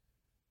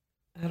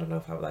don't know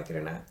if I would like it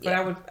or not, but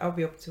I would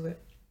be open to it.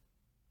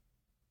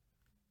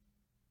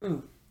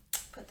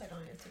 Put that on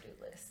your to-do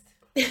list.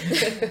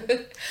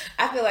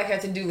 I feel like her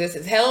to-do list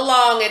is hell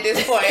long at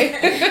this point.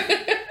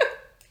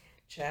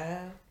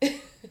 Child.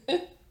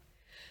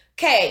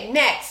 Okay,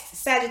 next,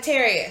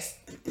 Sagittarius.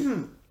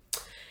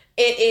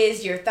 It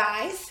is your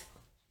thighs,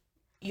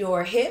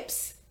 your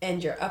hips,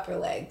 and your upper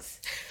legs.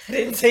 I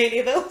didn't say any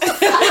of those.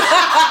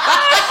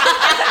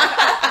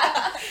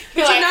 But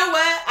you know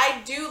what?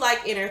 I do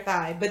like inner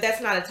thigh, but that's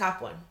not a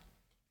top one.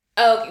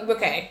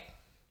 Okay.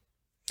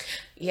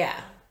 Yeah.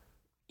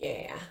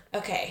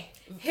 Okay.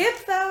 Hip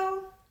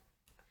though.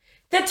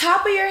 The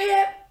top of your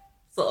hip.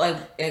 So like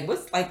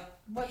what's like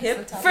What is hip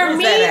the top? For Where's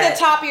me, that the at?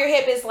 top of your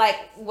hip is like,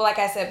 well, like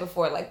I said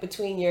before, like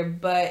between your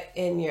butt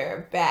and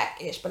your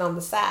back-ish, but on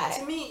the To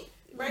side. me,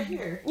 right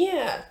here.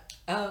 Yeah.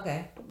 Oh,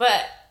 okay.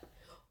 But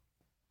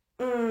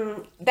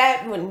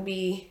that wouldn't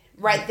be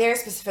right there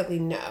specifically.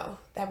 No,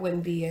 that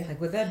wouldn't be a. Like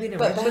would that be the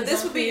But right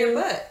this would be your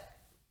butt.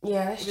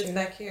 Yeah, that's If it's true.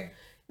 back here.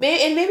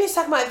 Maybe it's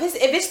talking about if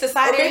it's the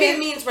side Or of your maybe hip. it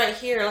means right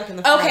here, like in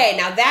the front. Okay,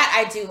 now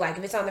that I do like.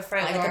 If it's on the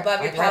front, like above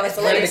your like pelvis, right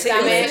below your the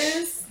stomach.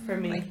 creases? For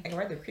me. Like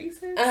right the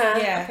creases? Uh-huh.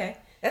 Yeah. Okay.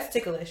 That's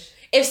ticklish.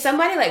 If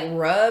somebody like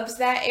rubs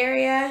that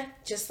area,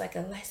 just like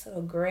a nice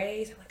little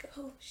graze, I'm like,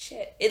 oh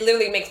shit! It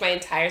literally makes my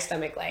entire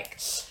stomach like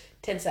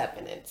tense up,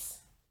 and it's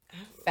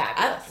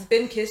fabulous. I've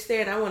been kissed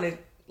there and I want to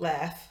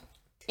laugh.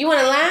 You want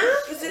to laugh?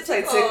 Because it's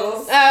like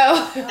tickles.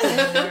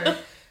 Oh.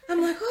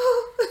 I'm like,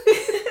 oh.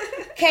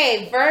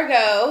 Okay,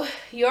 Virgo,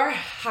 your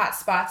hot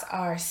spots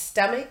are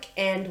stomach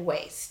and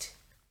waist.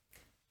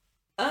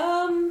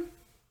 I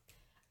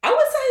would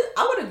say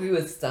I would agree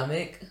with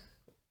stomach.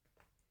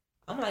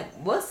 I'm like,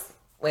 what's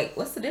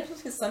the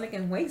difference between stomach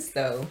and waist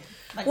though?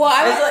 Like Well,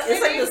 I was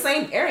It's like the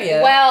same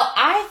area. Well,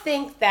 I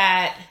think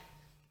that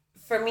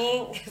for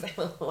me, because I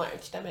have a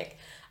large stomach,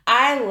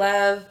 I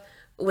love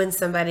when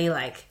somebody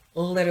like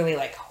literally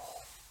like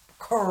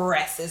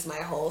caresses my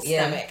whole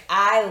stomach.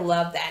 I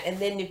love that. And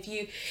then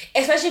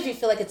especially if you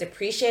feel like it's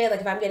appreciated,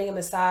 like if I'm getting a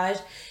massage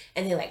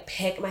and they like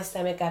pick my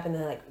stomach up and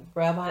then like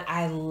rub on,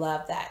 I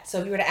love that. So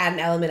if you were to add an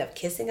element of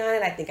kissing on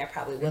it, I think I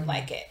probably would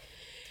like it.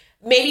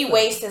 Maybe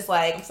waist is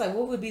like, It's like,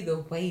 what would be the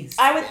waist?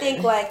 I would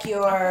think like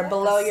your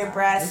below your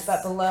breast,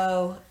 but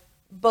below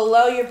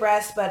your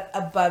breast, but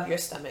above your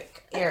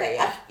stomach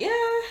area.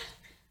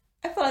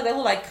 I feel like they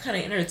would like kind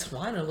of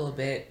intertwine a little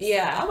bit.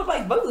 Yeah. I would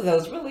like both of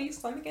those, really,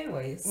 stomach and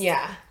waist.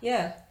 Yeah.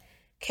 Yeah.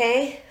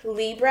 Okay,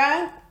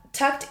 Libra,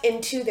 tucked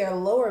into their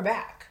lower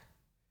back.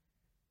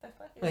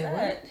 Wait,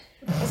 what?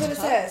 That's what it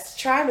says.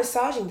 Try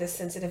massaging this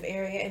sensitive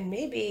area and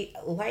maybe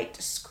light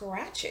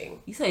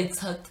scratching. You say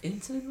tucked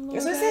into the lower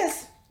That's what it back?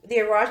 says. The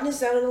erogenous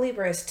zone in the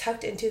Libra is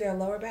tucked into their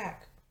lower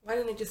back. Why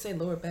didn't it just say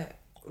lower back?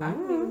 I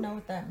don't even know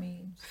what that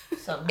means.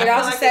 So It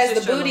also like says it's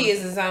the just booty your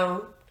is a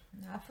zone.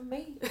 not for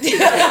me.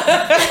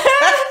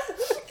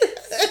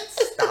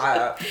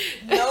 Stop.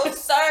 No,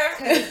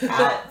 sir.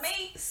 Not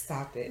me.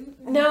 Stop it.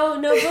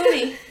 No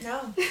booty.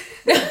 No.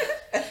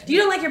 You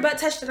don't like your butt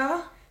touched at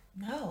all?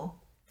 No.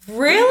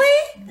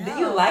 Really? No. Do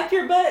you like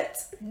your butt?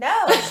 No.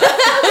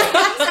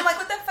 I'm like,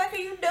 what the fuck are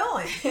you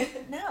doing?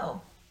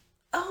 No.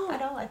 Oh, I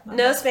don't like my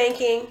no butt.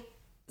 spanking,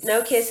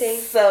 no kissing.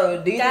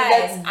 So do you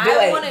Guys, think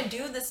I want to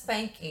do the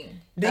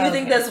spanking. Do you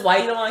think that's why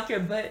you don't like your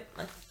butt,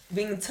 like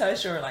being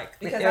touched or like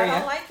the Because area? I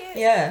don't like it?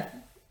 Yeah.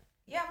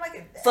 Yeah, I'm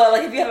like, So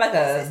like if you had like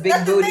a big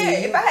nothing booty,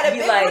 there. If I had a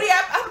big like, booty,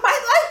 I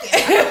might like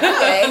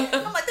it.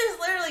 I'm like, there's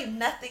literally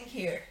nothing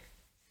here.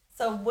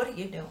 So what are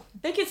you doing?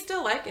 They can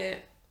still like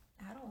it.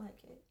 I don't like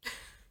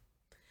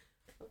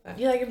it.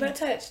 You like your butt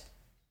touched?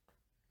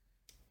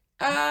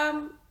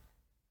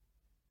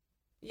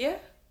 Yeah.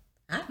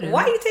 I do.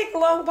 Why you take a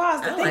long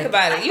pause to I think like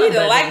about it. it? You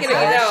either like it or you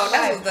I don't.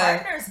 like That's what's my the.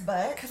 partner's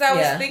butt. Because I was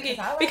Yeah. thinking,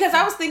 I like because it.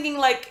 I was thinking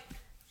like,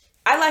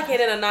 I like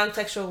it in a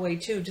non-sexual way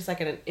too, just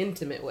like in an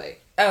intimate way.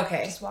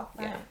 Okay. Just walk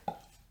by.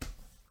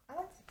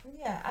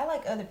 I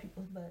like other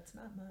people's butts,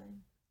 not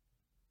mine.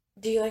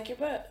 Do you like your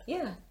butt?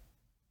 Yeah.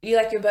 You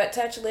like your butt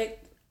touched,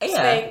 licked, Yeah.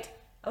 spanked?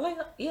 I like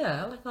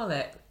all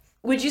that.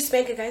 Would you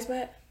spank a guy's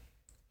butt?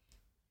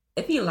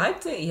 If he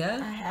liked it, yeah.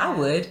 I I have.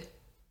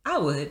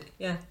 would.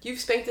 Yeah. You've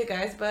spanked a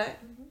guy's butt?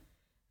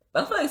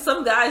 But I feel like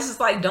some guys just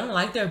like don't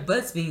like their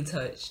butts being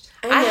touched.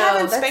 I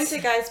haven't that's- spanked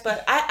a guy's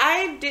butt.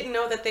 I didn't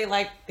know that they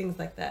like things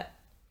like that.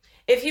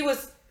 If he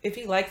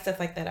liked stuff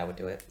like that, I would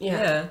do it.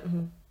 Yeah. Yeah.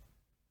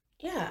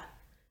 Yeah.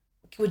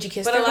 Would you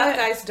kiss But their a lot butt? of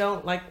guys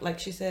don't like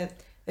she said,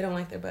 they don't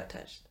like their butt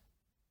touched.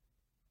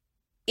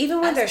 Even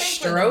when I they're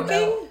spank with a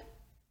stroking? belt.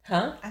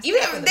 Huh? I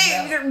Even spank if with a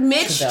belt. they're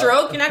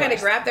mid-stroke, you're not going to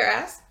course. grab their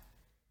ass?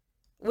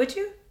 Would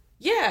you?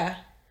 Yeah.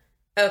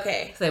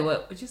 Okay. Say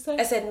what? What'd you say?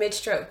 I said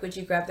mid-stroke. Would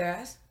you grab their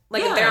ass?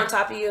 Like if Yeah. they're on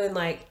top of you and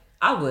like,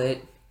 I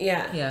would.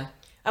 yeah. Yeah.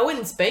 I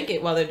wouldn't spank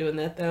it while they're doing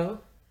that though.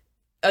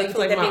 Oh, you I think feel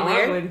like that'd my be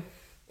arm weird? would.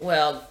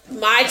 Well,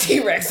 my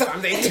T-Rex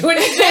arms ain't doing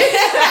anything.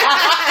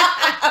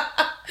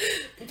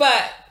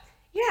 But,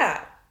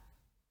 yeah.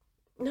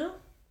 No?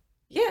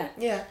 Yeah.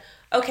 Yeah.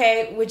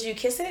 Okay, would you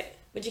kiss it?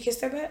 Would you kiss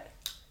their butt?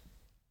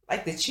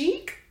 Like the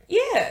cheek?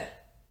 Yeah.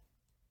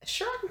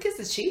 Sure, I can kiss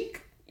the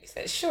cheek. You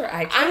said, sure,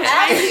 I I'm can.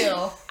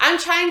 I I'm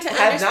trying to I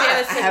have understand not. a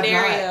I have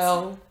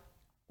scenario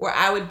where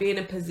I would be in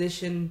a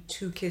position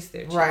to kiss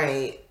their cheek.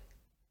 Right.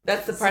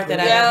 That's the part Yo,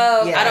 that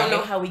yeah. I don't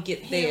know how we get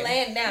He there.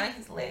 laying down and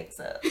his legs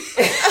up. You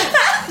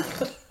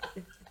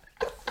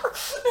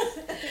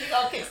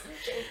gonna kiss him?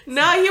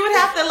 No, he would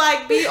have to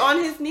like be on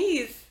his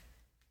knees.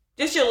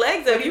 Just your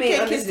legs up. What do you You mean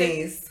can't on kiss his the,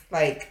 knees?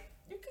 Like,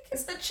 You can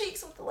kiss the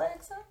cheeks with the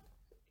legs up.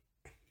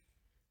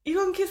 you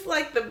gonna kiss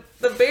like the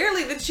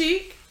barely the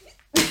cheek.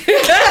 wait, so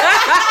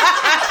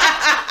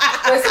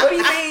what do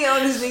you mean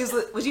on his knees?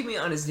 What do you mean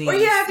on his knees? Or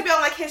you have to be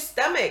on like his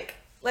stomach.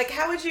 Like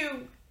how would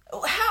you?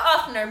 How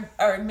often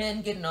are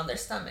men getting on their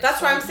stomach? That's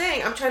what I'm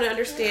saying. I'm trying to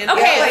understand.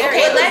 Okay, Yeah, like,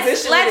 okay, what let's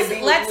position would it be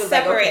when let's you was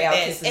like, separate okay, I'll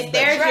this. kiss his If butt?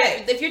 they're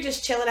Right. if you're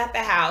just chilling at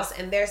the house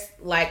and they're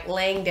like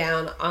laying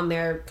down on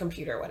their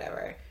computer or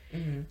whatever,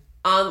 and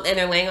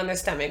they're laying on their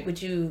stomach, would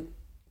you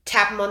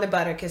tap them on the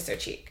butt or kiss their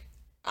cheek?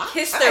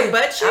 Kiss I their might-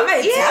 butt cheek? I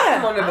might Yeah. tap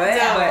him on the butt,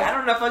 down. but I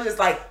don't know if I'll just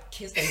like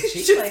kiss their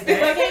cheek Just like be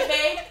that.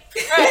 Hey,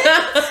 babe.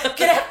 Right.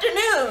 Good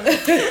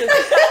afternoon.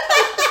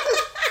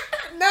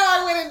 No,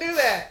 I wouldn't do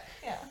that.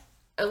 Yeah.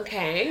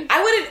 Okay.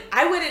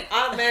 I wouldn't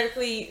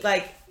automatically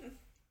like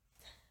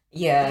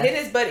Yeah. hit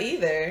his butt I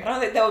either. don't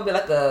think that would be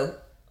like an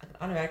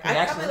automatic I'd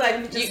reaction. probably, like, Let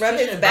me just just rub push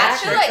his your I back.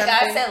 feel or like guys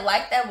something. that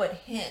like that would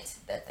hint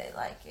that they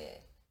like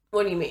it.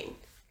 What do you mean?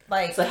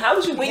 Like, So how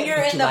would you when hint you're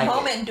that in you the like it?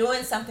 moment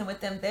doing something with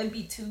them, they'd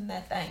be tuning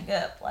that thing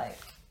up. Like,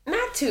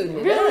 Not tuning it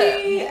up.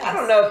 Really? Yes. I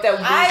don't know if that would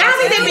be. I don't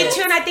think they'd be Yes.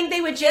 tuned. I think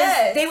they would just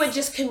Yes. they would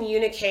just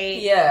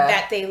communicate Yeah.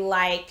 that they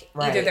like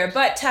either Right. their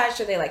butt touch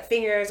or they like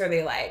fingers or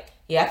they like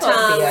Yeah, I feel like,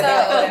 yeah, So,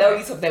 I feel like that would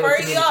be something they would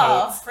for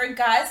y'all, communicate. for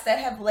guys that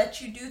have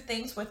let you do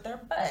things with their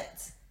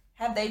butts,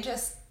 have they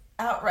just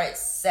outright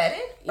said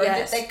it, or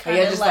Yes. did they Or kind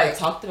yeah, of just like like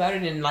talked about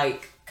it and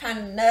like kind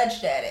of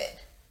nudged at it?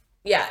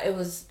 yeah, it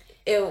was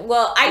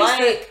well, I just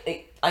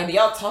think like do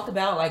y'all talk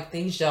about like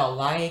things y'all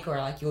like or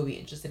like you'll be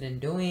interested in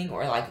doing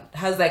or like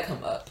how does that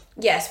come up?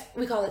 yes,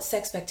 we call it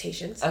sex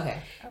expectations. Okay.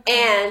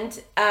 And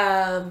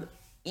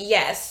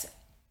yes,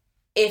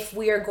 if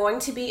we are going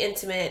to be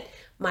intimate,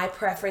 my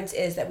preference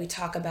is that we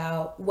talk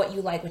about what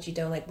you like, what you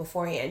don't like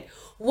beforehand.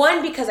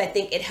 One, because I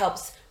think it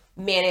helps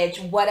manage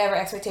whatever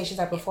expectations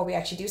are before we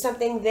actually do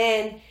something.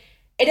 Then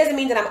it doesn't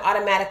mean that I'm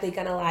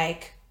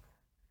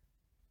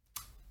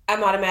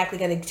automatically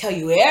gonna tell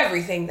you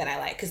everything that I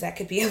like, because that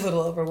could be a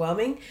little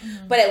overwhelming.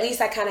 But at least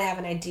I kind of have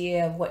an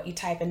idea of what you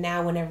type, and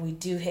now whenever we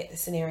do hit the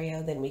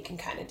scenario, then we can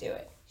kind of do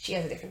it. She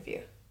has a different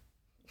view.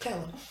 Tell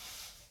them.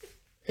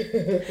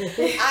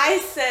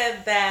 I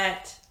said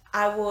that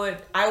I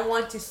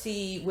want to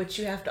see what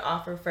you have to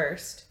offer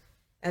first.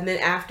 And then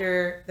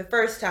after the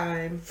first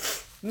time,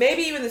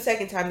 maybe even the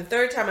second time, the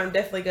third time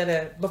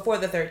before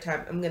the third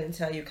time, I'm gonna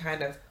tell you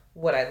kind of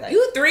what I like.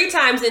 You 3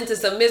 times into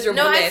some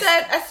miserableness. No,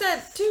 I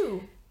said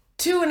 2.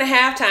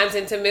 2.5 times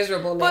into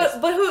miserableness.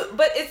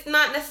 But it's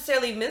not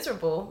necessarily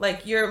miserable.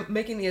 Like you're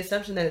making the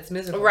assumption that it's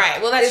miserable. Right.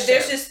 Well, that's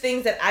there's true. just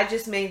things that I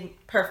just may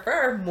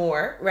prefer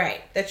more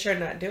Right. that you're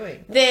not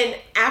doing. Then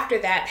after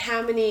that,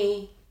 how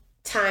many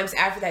times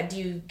after that do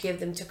you give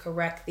them to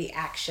correct the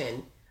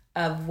action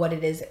of what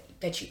it is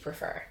that you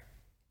prefer,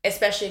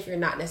 especially if you're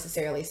not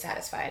necessarily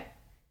satisfied?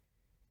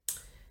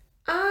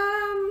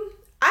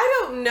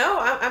 I don't know.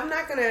 I'm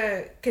not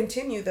gonna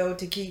continue though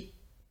to keep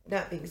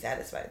not being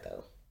satisfied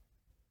though.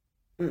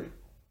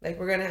 Like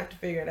we're gonna have to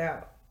figure it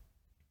out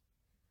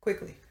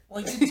quickly.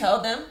 Will you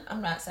tell them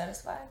I'm not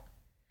satisfied?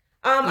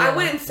 I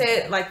wouldn't say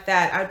it like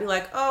that. I'd be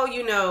like,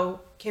 oh,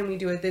 can we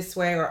do it this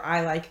way, or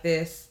I like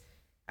this.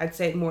 I'd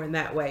say it more in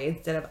that way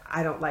instead of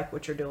I don't like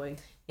what you're doing.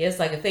 Yeah, it's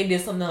like if they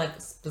did something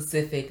like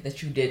specific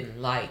that you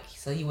didn't like,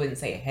 so you wouldn't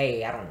say,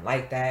 hey, I don't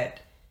like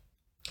that.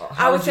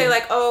 I would say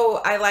like,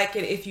 oh, I like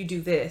it if you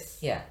do this.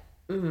 Yeah.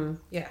 Mm-hmm.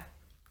 Yeah.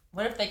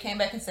 What if they came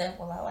back and said,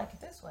 well, I like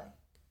it this way?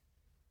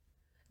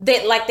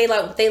 They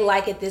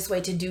like it this way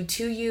to do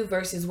to you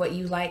versus what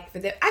you like for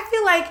them. I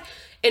feel like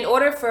in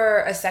order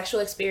for a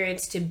sexual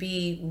experience to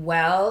be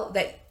well,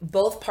 that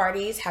both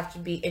parties have to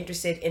be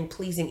interested in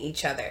pleasing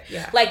each other.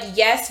 Yeah. Like,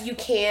 yes, you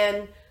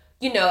can,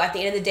 at the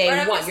end of the day,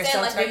 want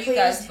yourself to be pleased. Are you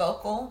guys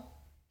vocal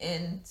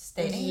in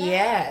stating that?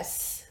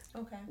 Yes.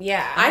 Okay.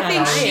 Yeah. I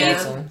think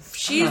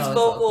she's I'm not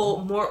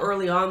vocal more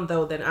early on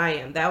though than I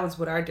am. That was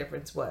what our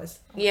difference was.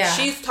 Yeah.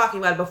 She's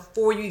talking about it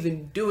before you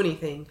even do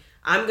anything.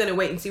 I'm gonna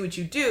wait and see what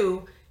you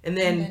do, and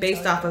then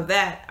based off of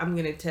that, I'm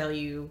gonna tell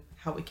you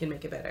how we can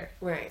make it better.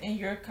 Right. And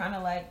you're kind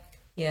of like,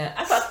 yeah.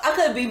 I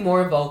could be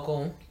more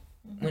vocal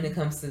when it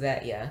comes to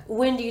that. Yeah.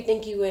 When do you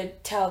think you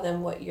would tell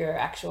them what your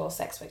actual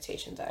sex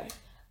expectations are?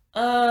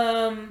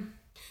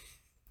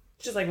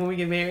 Just like when we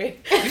get married.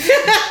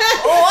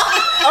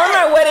 On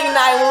our wedding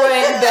night, we're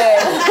in bed.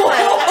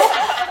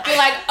 Be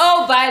like,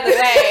 oh, by the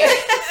way,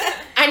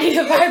 I need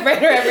a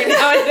vibrator every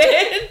now and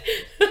then.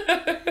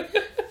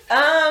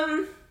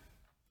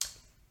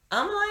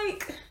 I'm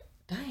like,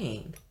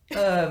 dang.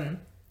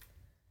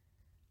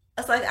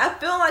 It's like I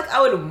feel like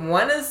I would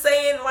want to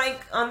say it like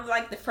on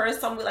like the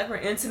first time we're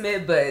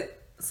intimate, but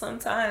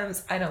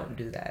sometimes I don't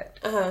do that.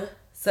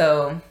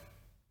 So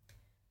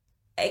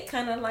I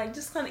kind of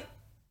just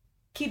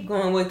keep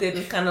going with it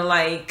and kind of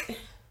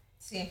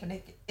see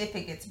if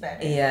it gets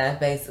better. Yeah,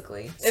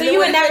 basically. So you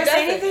would never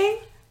say anything?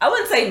 I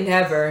wouldn't say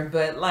never,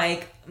 but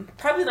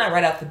probably not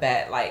right off the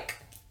bat.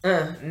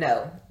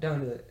 No,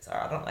 don't do it. Sorry,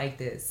 I don't like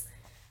this.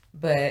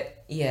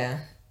 But yeah,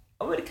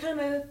 I would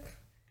kind of,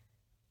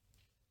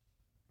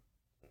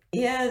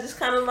 just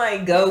kind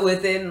of go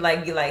with it and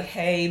be like,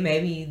 hey,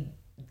 maybe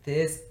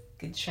this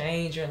could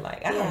change, or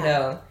I don't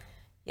know.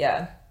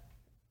 Yeah.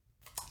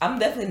 I'm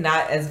definitely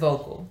not as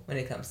vocal when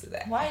it comes to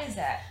that. Why is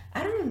that?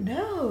 I don't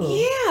know.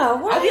 Yeah,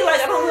 why? I feel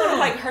like I don't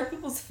want to hurt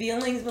people's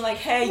feelings, but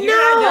hey, you're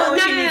not doing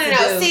what you need to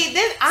do. See,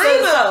 this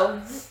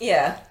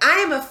I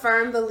am a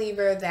firm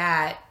believer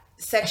that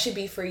sex should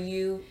be for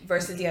you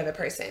versus the other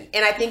person.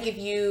 And I think if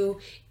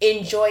you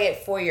enjoy it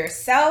for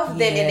yourself,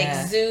 then it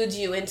exudes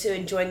you into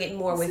enjoying it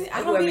more with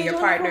whoever your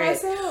partner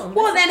is.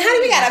 Well, then, honey,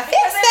 we gotta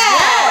fix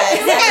that. We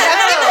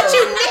gotta fix what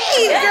you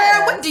need,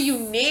 girl. What do you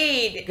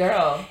need,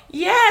 girl?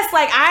 Yes,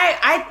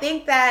 I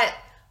think that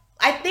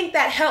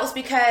helps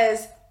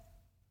because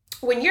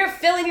when you're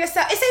feeling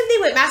yourself, it's the same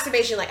thing with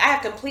masturbation. I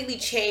have completely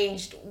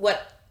changed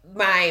what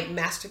my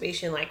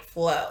masturbation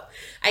flow.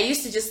 I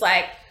used to just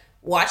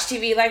watch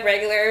TV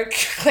regular,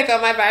 click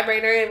on my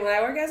vibrator, and when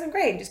I orgasm,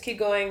 great, just keep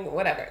going,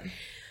 whatever.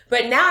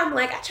 But now I'm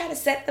I try to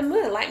set the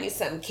mood, light me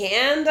some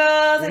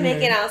candles and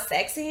make it all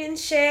sexy and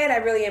shit. I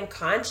really am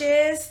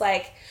conscious.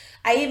 I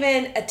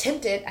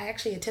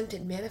actually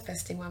attempted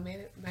manifesting while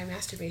my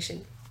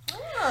masturbation.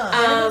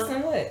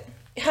 Manifesting what?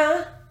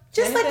 Huh?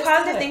 Just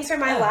positive things for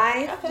my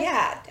life. Okay.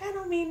 Yeah. I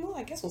don't mean, well,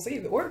 I guess we'll see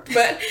if it worked.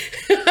 But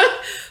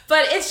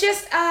but it's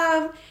just,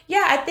 I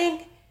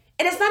think,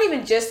 and it's not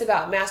even just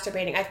about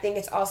masturbating. I think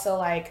it's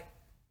also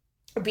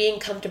being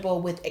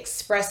comfortable with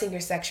expressing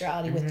your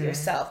sexuality with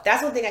yourself.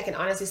 That's one thing I can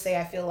honestly say.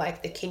 I feel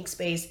like the kink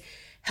space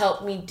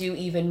helped me do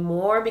even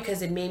more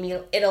because it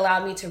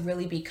allowed me to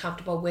really be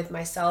comfortable with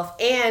myself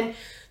and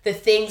the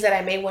things that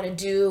I may want to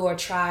do or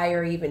try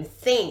or even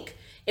think.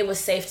 It was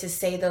safe to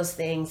say those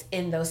things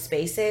in those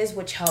spaces,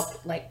 which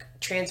helped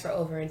transfer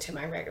over into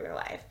my regular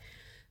life.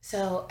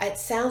 So it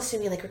sounds to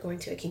me like we're going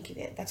to a kink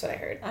event. That's what I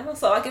heard. I know.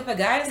 So if a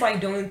guy is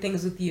doing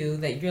things with you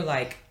that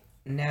you're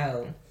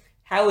no,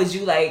 how would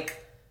you be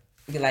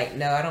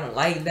no, I don't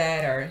like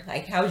that, or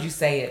how would you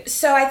say it?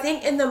 So I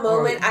think in the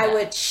moment I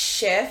would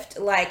shift.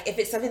 If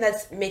it's something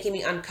that's making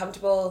me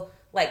uncomfortable,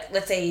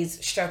 let's say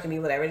he's stroking me,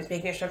 whatever, and it's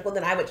making me uncomfortable,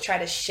 then I would try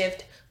to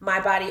shift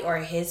my body or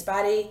his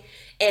body.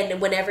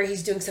 And whenever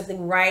he's doing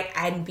something right,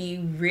 I'd be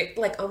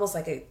almost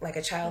like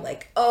a child,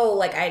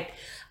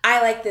 I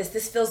like this.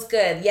 This feels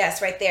good.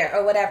 Yes, right there,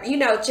 or whatever.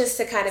 Just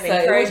to kind of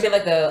encourage. So it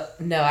would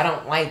be no, I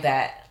don't like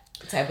that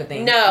type of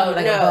thing. No,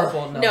 a no.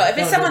 verbal, no. If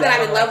it's someone that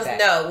I'm in love with,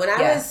 no. When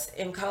I was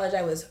in college,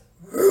 I was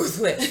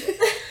ruthless.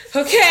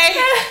 Okay,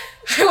 I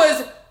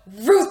was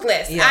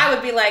ruthless. Yeah. I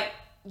would be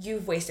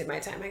you've wasted my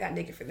time. I got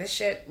naked for this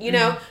shit,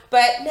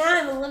 But now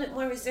I'm a little bit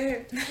more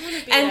reserved. I want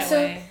to be that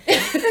way.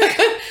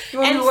 You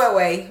want to be what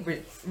way?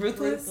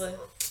 Ruthless?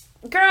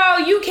 Girl,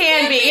 you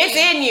can be. It's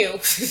in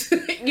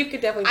you. You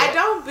could definitely be. I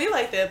don't be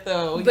like that,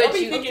 though. But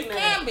you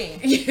can be.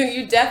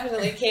 You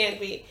definitely can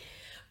be.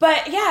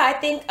 But yeah, I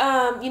think,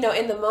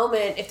 in the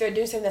moment, if they're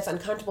doing something that's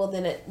uncomfortable,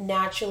 then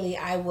naturally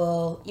I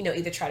will,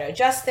 either try to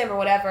adjust them or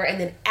whatever.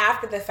 And then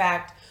after the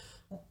fact,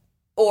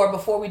 or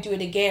before we do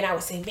it again, I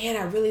would say, man,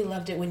 I really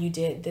loved it when you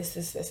did this,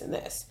 and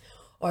this.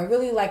 Or I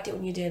really liked it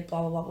when you did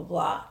blah, blah, blah, blah,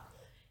 blah.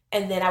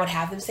 And then I would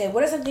have them say,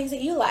 what are some things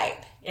that you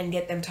liked? And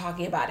get them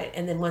talking about it.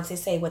 And then once they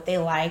say what they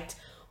liked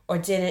or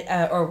didn't,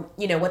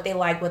 what they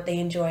liked, what they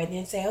enjoyed,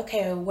 then say,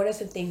 okay, what are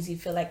some things you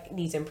feel like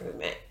needs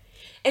improvement?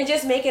 And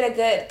just make it a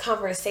good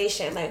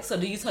conversation. Like, so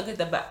do you talk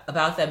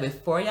about that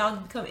before y'all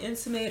become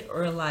intimate,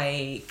 or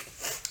like?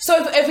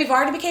 So if we've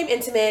already became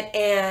intimate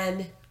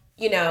and,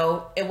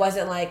 it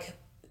wasn't like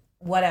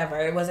whatever,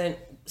 it wasn't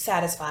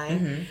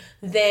satisfying,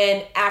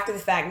 then after the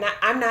fact,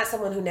 I'm not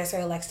someone who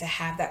necessarily likes to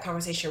have that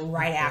conversation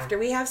right after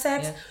we have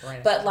sex,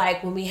 but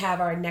like when we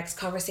have our next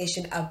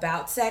conversation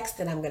about sex,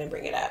 then I'm going to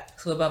bring it up.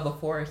 So about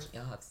before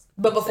y'all have sex?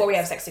 But before we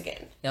have sex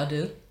again. Y'all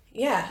do?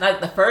 Yeah.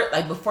 Like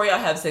before y'all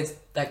have sex,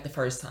 like the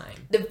first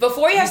time.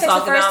 Before you have sex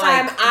the first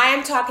time,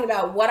 I'm talking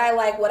about what I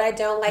like, what I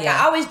don't like.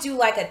 Yeah. I always do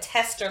like a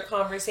tester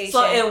conversation.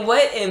 So in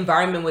what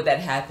environment would that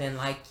happen?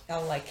 Like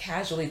y'all like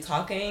casually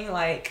talking,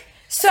 like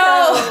so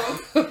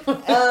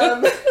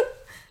I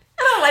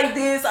don't like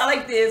this, I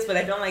like this, but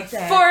I don't like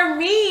that. For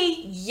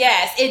me,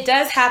 yes, it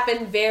does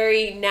happen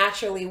very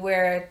naturally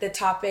where the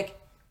topic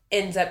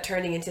ends up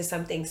turning into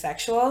something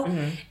sexual.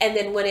 And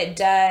then when it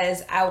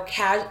does, I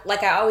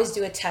always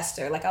do a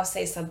tester. Like I'll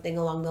say something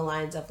along the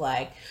lines of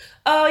like,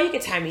 oh, you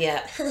could tie me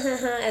up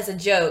as a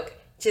joke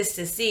just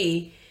to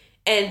see.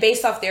 And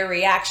based off their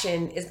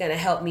reaction is going to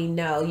help me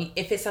know.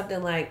 If it's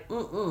something like,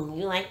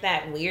 you like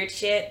that weird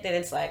shit, then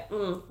it's like,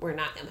 we're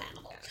not compatible.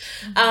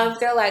 If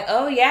they're like,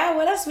 oh yeah,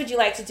 what else would you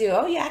like to do?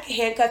 Oh yeah, I can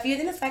handcuff you.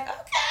 Then it's like,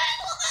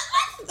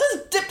 okay,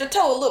 let's dip the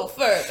toe a little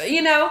further.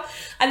 I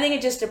think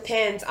it just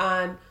depends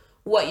on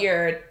what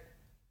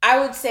I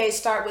would say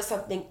start with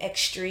something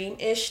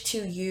extreme-ish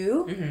to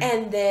you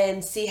and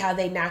then see how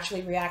they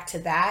naturally react to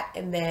that.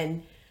 And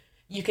then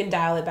you can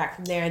dial it back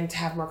from there and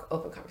have more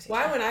open conversation.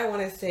 Why when I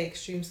want to say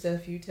extreme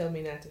stuff, you tell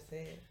me not to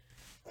say it?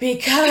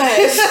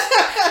 Because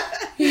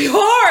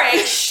you're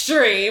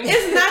extreme.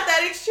 It's not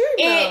that extreme,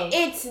 though.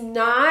 It's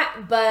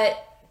not,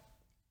 but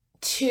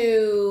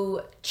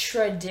to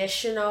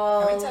traditional.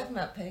 Are we talking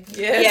about pegging?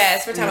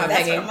 Yes, we're talking about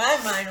pegging.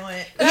 That's where my mind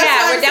went.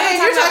 We're definitely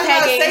talking about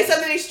pegging. Say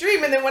something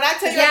extreme, and then when I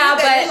tell you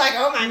that, you're like,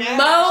 oh my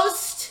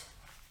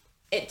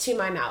god. To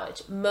my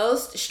knowledge,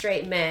 most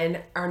straight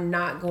men are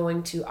not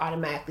going to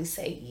automatically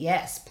say,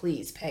 yes,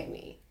 please peg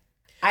me.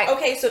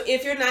 Okay, so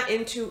if you're not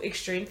into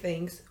extreme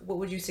things, what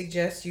would you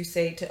suggest you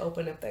say to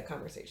open up that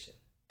conversation?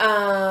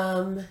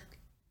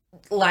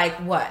 Like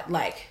what?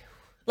 Like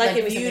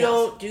if you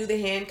don't do the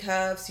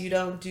handcuffs, you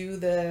don't do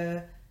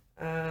the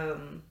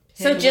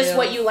so just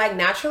what you like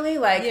naturally,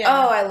 like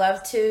oh, I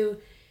love to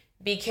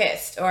be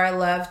kissed or I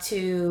love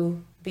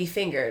to be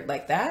fingered,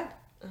 like that.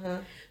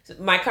 So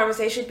my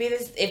conversation would be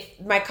this. If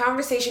my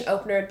conversation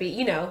opener would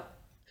be,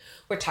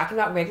 we're talking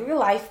about regular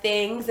life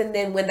things, and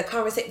then when the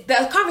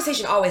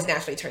conversation always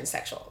naturally turns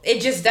sexual. It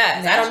just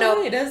does. Naturally, I don't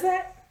know. It does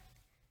that?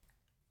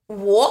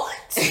 What?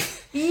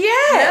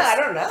 Yes. No, I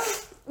don't know.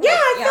 Yeah,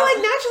 I feel like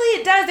naturally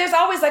it does. There's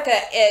always like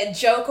a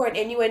joke or an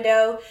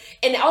innuendo.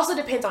 And it also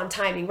depends on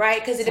timing, right?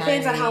 Because it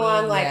depends on how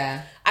long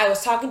I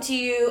was talking to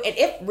you. And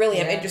if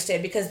really I'm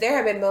interested, because there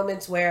have been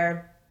moments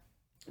where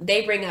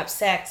they bring up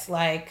sex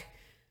like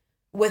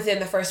within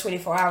the first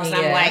 24 hours. And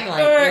I'm like,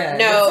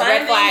 no,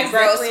 red flag,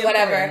 gross,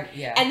 whatever.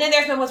 Yeah. And then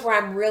there's moments where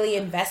I'm really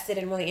invested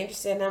and really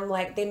interested. And I'm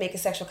like, they make a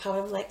sexual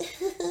comment. I'm like,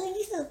 you're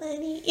so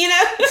funny.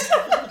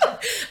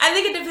 I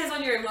think it depends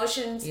on your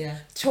emotions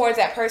towards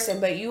that person,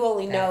 but you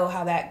only know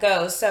how that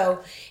goes.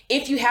 So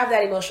if you have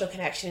that emotional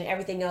connection and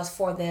everything else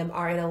for them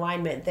are in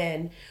alignment,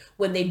 then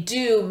when they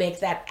do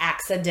make that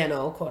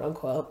accidental, quote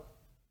unquote,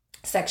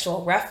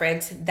 sexual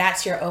reference,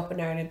 that's your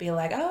opener. And it'd be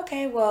like, oh,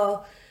 okay,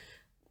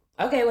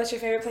 what's your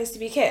favorite place to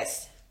be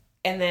kissed?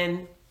 And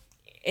then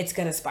it's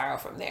going to spiral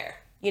from there,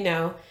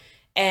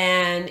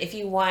 And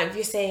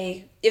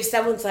if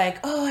someone's like,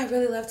 oh, I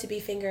really love to be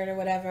fingered or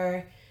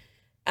whatever,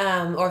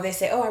 or if they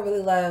say, oh, I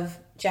really love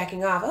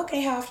jacking off.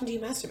 Okay, how often do you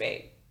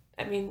masturbate?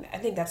 I mean, I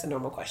think that's a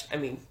normal question. I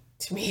mean,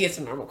 to me, it's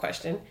a normal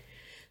question.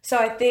 So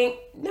I think,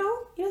 no,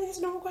 you don't think it's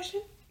a normal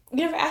question? You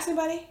never asked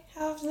anybody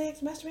how often they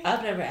masturbate?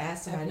 I've never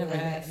asked.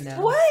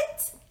 No.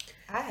 What?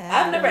 I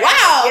have. I've never asked.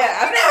 Wow. Yeah,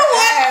 I've never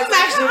asked. I'm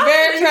actually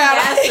very proud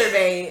of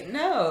masturbate.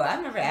 No,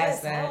 I've never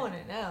asked that. I want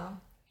to know.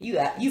 You've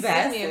asked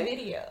Send me a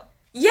video.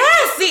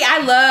 Yes. See, I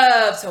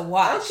love to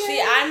watch. Okay.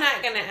 See, I'm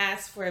not going to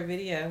ask for a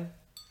video.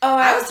 Oh,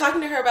 I was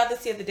talking to her about this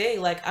the other day.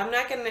 Like, I'm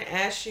not going to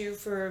ask you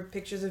for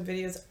pictures and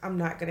videos. I'm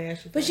not going to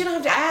ask you for But you don't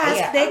have to ask.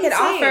 Yeah, they can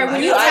offer.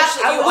 When you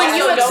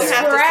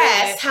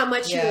express how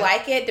much you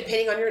like it,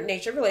 depending on your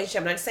nature of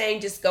relationship. I'm not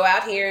saying just go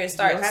out here and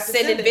start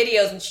sending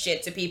videos and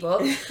shit to people.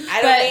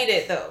 I don't need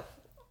it, though.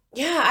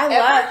 Yeah, I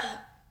love.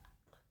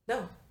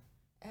 No.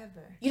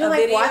 Ever. You don't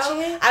like video?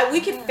 watching it? We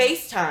can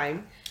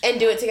FaceTime. And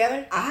do it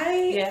together?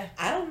 I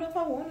don't know if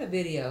I want a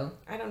video.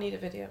 I don't need a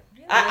video.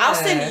 Yeah. I'll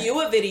send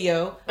you a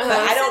video, but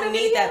I don't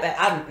need that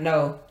bad.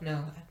 No,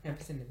 I've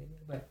never seen a video,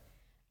 but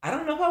I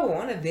don't know if I would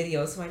want a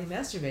video of somebody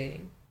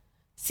masturbating.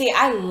 See,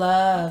 I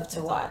love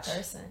to watch.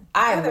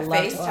 I love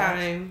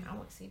FaceTime. I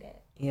want to see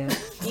that. Yeah.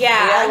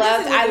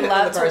 I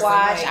love to watch.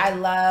 Like, I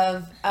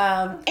love,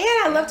 and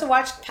I love to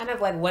watch kind of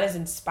like what is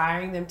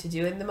inspiring them to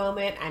do in the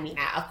moment. I mean,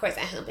 of course,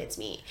 I hope it's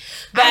me,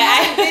 but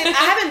I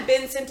haven't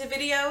been sent a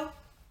video,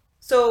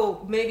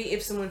 so maybe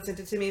if someone sent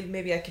it to me,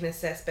 maybe I can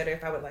assess better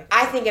if I would like it.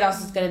 I think it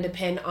also is going to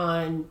depend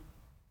on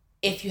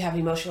if you have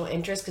emotional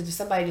interest, because if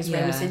somebody just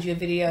randomly sends you a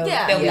video,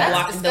 they'll be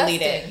blocked and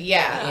deleted.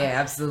 Yeah,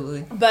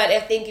 absolutely. But I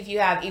think if you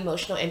have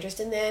emotional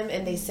interest in them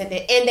and they send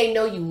it and they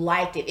know you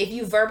liked it, if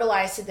you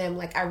verbalize to them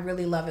like, I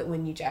really love it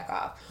when you jack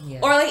off,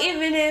 or like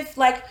even if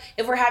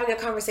we're having a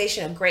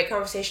conversation, a great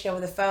conversation over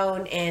the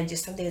phone, and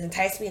just something has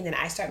enticed me, and then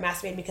I start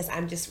masturbating because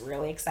I'm just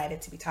really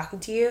excited to be talking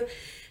to you,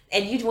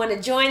 and you'd want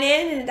to join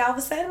in, and all of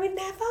a sudden we didn't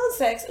have phone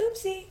sex.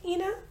 Oopsie,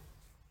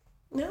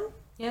 no.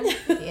 Yeah.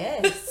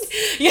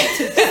 Yes.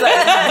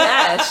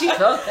 Yeah, she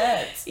felt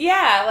that.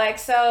 Yeah, like,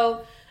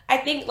 so I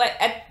think like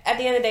at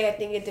the end of the day, I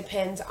think it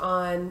depends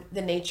on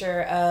the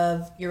nature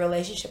of your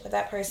relationship with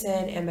that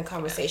person and the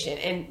conversation.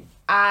 And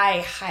I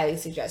highly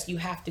suggest you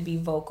have to be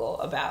vocal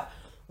about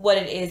what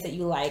it is that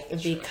you like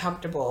and be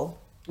comfortable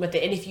with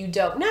it. And if you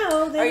don't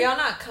know, then... Are y'all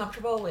not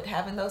comfortable with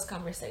having those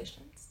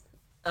conversations?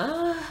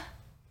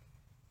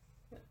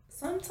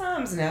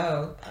 Sometimes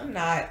no, I'm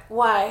not.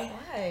 Why?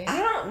 Why? I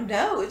don't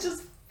know. It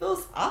just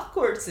feels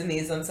awkward to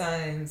me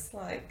sometimes.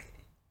 Like,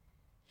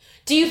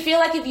 do you feel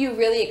like if you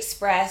really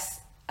express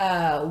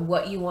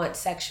what you want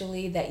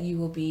sexually, that you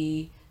will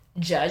be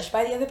judged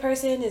by the other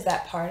person? Is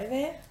that part of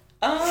it?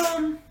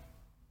 Not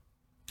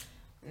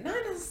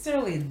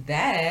necessarily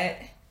that.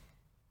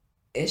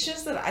 It's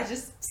just that I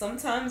just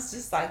sometimes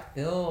just like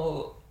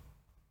feel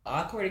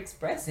awkward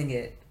expressing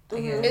it. I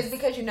guess. It's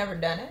because you've never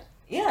done it?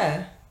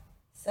 Yeah.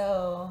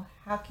 So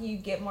how can you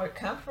get more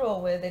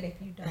comfortable with it if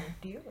you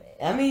don't do it?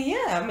 I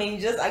mean,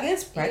 just I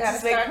guess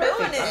practice makes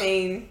perfect. I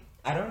mean,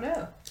 I don't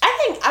know. I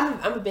think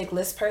I'm a big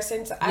list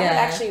person, so I would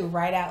actually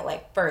write out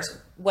like first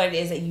what it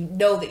is that you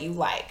know that you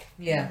like.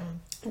 Yeah.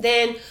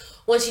 Then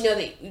once you know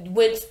that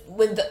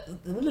when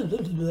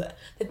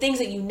the things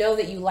that you know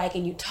that you like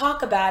and you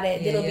talk about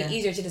it, then it'll be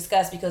easier to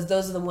discuss because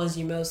those are the ones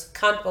you're most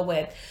comfortable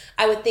with.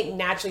 I would think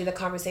naturally the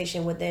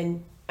conversation would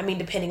then, I mean,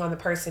 depending on the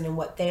person and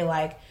what they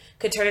like,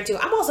 could turn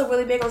into. I'm also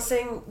really big on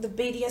sending the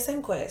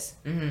BDSM quiz.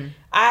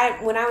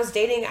 Mm-hmm. When I was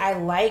dating, I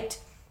liked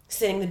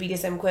sending the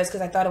BDSM quiz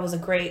because I thought it was a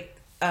great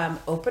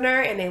opener,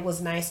 and it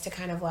was nice to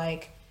kind of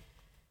like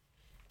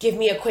give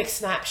me a quick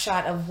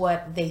snapshot of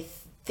what they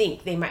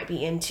think they might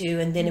be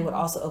into, and then it would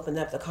also open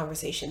up the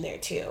conversation there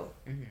too.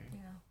 Mm-hmm.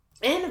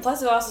 Yeah. And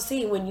plus, it'll also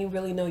see when you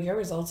really know your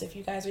results if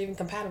you guys are even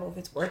compatible, if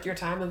it's worth your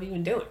time of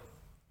even doing.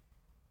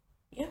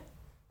 Yeah.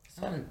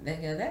 So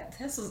that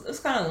test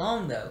was kind of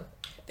long though.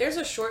 There's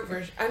a short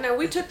version. I know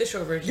we took the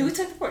short version. Did we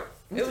take the short?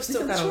 It was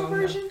still kind of long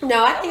version.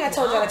 No, I think I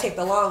told y'all to take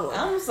the long one.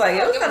 I was like,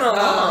 it was kind of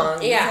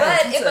long. Yeah,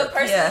 but if a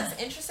person's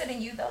interested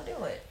in you, they'll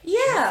do it.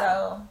 Yeah.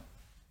 So.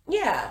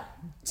 Yeah.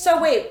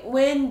 So wait,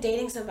 when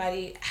dating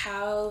somebody,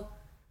 how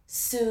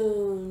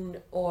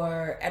soon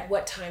or at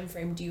what time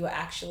frame do you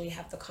actually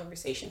have the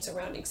conversation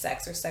surrounding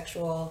sex or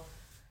sexual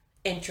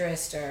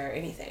interest or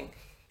anything?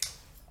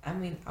 I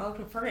mean, I would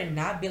prefer it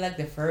not be like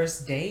the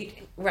first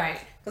date. Right.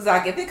 Because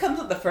like if it comes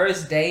with the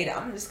first date,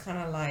 I'm just kind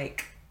of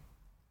like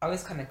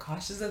always kind of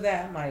cautious of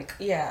that. I'm like,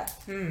 yeah.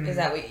 Is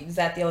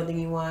that the only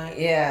thing you want?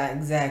 Yeah,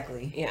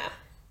 exactly. Yeah.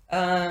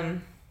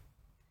 Dang.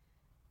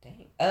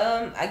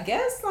 I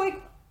guess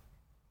like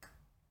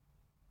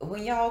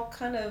when y'all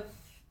kind of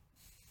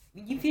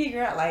you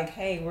figure out like,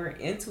 hey, we're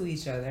into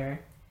each other.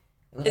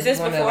 Is this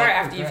before or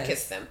after you've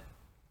kissed them?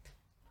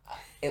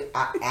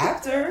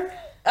 After.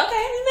 Okay,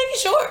 just making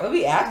sure. It'll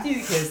be after you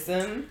kiss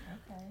them.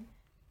 Okay.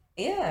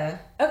 Yeah.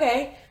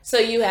 Okay, so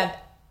you have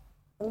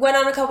went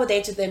on a couple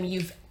dates with them,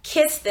 you've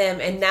kissed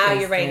them, and now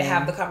you're ready to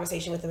have the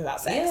conversation with them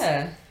about sex.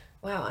 Yeah.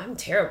 Wow, I'm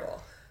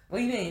terrible. What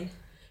do you mean?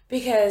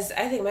 Because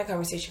I think my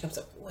conversation comes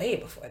up way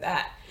before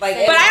that. Like,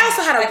 but I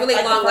also had a really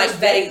long vetting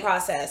date?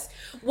 process.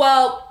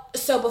 Well,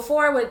 so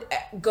before I would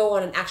go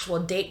on an actual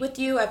date with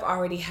you, I've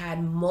already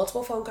had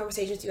multiple phone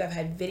conversations with you. I've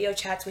had video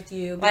chats with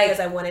you because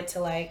I wanted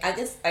to I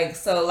guess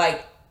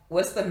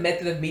what's the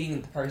method of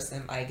meeting the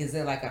person? Like, is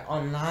it like an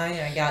online?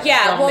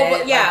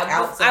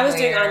 I was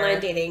doing online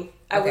dating.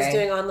 I was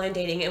doing online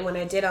dating, and when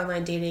I did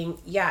online dating,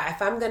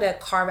 if I'm gonna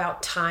carve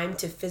out time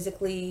to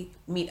physically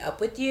meet up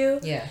with you,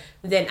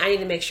 then I need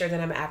to make sure that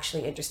I'm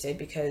actually interested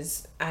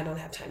because I don't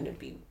have time to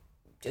be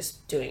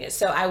just doing it.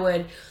 So I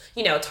would,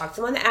 talk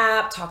to them on the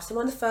app, talk to them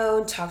on the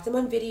phone, talk to them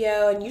on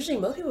video, and usually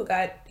most people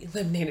got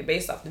eliminated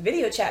based off the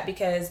video chat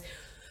because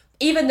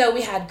even though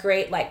we had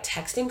great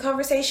texting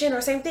conversation, or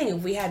same thing,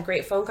 if we had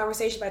great phone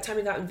conversation, by the time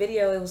we got in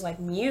video, it was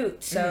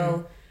mute.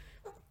 So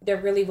there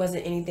really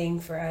wasn't anything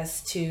for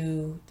us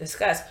to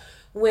discuss.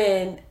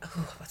 When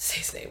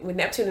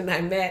Neptune and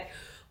I met,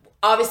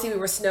 obviously we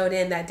were snowed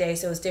in that day,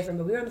 so it was different,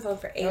 but we were on the phone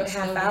for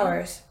 8.5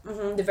 hours.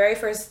 The very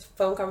first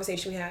phone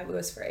conversation we had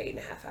was for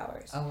 8.5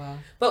 hours. Oh, wow.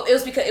 But it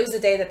was because it was the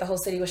day that the whole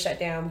city was shut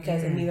down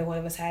because neither one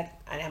of us I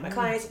didn't have my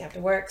clients, didn't have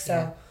to work.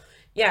 So,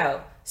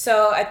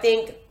 so I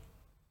think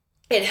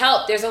it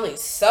helped. There's only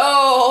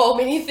so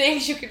many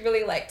things you could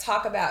really like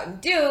talk about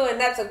and do.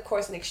 And that's of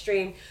course an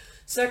extreme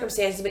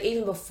circumstances. But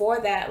even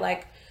before that,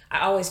 like I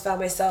always found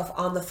myself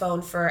on the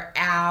phone for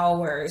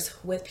hours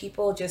with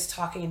people just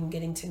talking and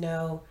getting to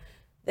know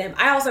them.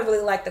 I also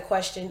really like the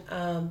question,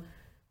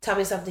 tell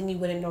me something you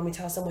wouldn't normally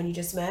tell someone you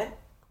just met.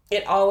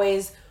 It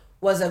always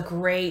was a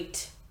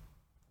great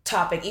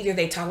topic. Either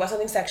they talk about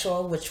something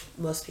sexual, which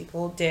most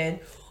people did,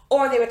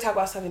 or they would talk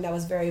about something that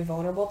was very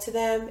vulnerable to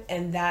them,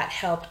 and that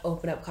helped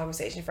open up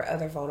conversation for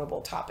other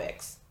vulnerable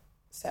topics.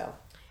 So,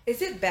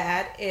 is it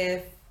bad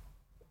if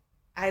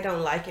I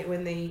don't like it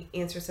when they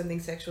answer something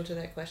sexual to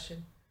that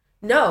question?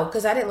 No,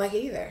 because I didn't like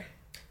it either.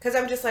 Because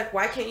I'm just like,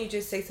 why can't you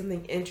just say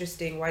something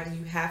interesting? Why do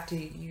you have to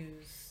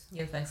use...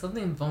 Yeah, it's like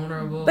something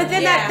vulnerable. But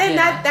then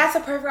that's a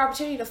perfect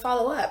opportunity to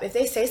follow up. If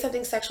they say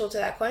something sexual to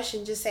that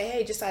question, just say,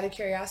 hey, just out of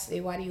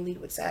curiosity, why do you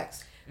lead with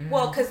sex?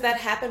 Well, because that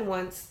happened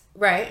once.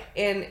 Right.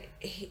 And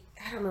I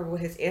don't remember what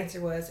his answer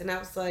was. And I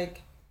was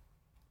like,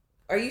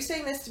 are you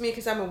saying this to me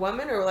because I'm a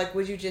woman? Or like,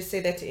 would you just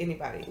say that to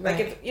anybody? Like,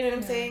 if, you know what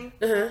I'm saying?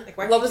 Like,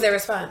 what was their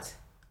response?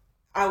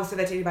 I would say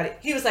that to anybody.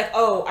 He was like,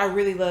 oh, I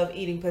really love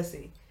eating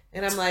pussy.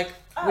 And I'm like,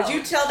 would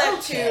you tell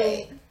that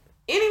to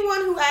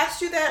anyone who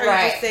asked you that? Or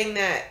are you just saying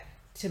that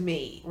to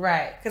me?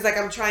 Right. Because like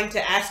I'm trying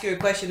to ask you a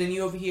question and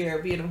you over here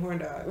being a horn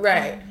dog.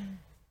 Right.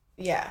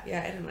 Yeah.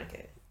 Yeah, I didn't like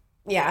it.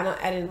 Yeah,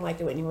 I didn't like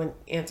it when anyone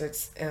answered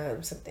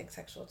something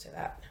sexual to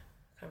that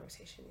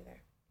conversation either.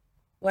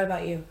 What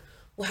about you?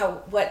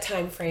 What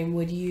time frame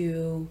would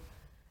you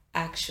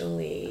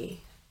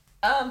actually...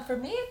 For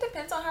me, it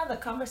depends on how the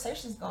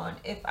conversation's going.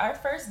 If our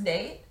first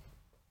date,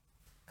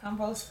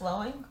 convo's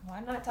flowing,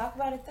 why not talk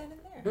about it then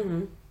and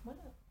there? Why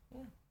not?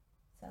 Yeah.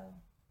 So,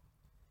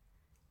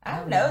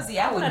 I'm nosy.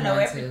 I want to know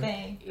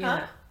everything. Yeah.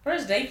 Huh?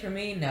 First date for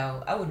me,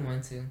 no. I wouldn't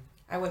want to.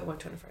 I wouldn't want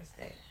to on a first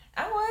date.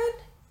 I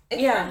would. If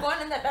we're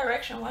going in that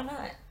direction, why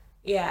not?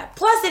 Yeah.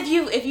 Plus,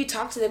 if you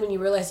talk to them and you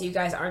realize that you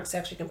guys aren't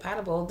sexually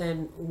compatible,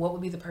 then what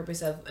would be the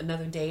purpose of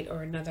another date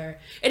or another?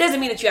 It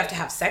doesn't mean that you have to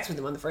have sex with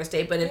them on the first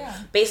date, but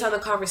based on the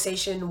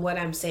conversation, what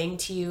I'm saying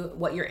to you,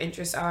 what your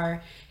interests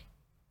are,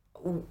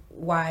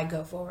 why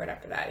go forward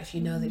after that if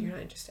you know that you're not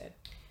interested?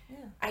 Yeah.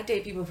 I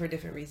date people for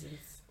different reasons.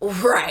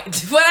 Right.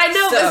 But I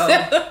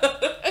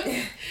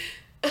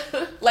know.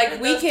 Like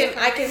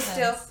I can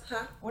still.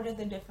 Huh? What are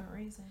the different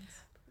reasons?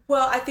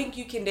 Well, I think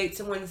you can date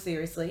someone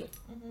seriously.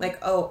 Like,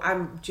 oh,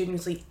 I'm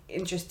genuinely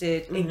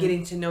interested in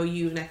getting to know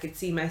you and I could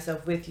see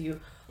myself with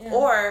you. Yeah.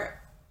 Or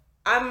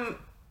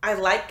I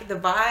like the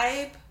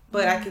vibe,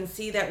 but I can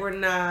see that we're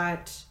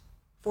not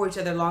for each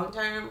other long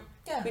term.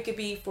 Yeah. We could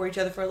be for each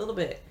other for a little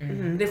bit.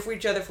 And if we're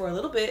each other for a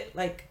little bit,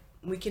 like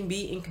we can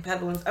be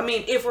incompatible. I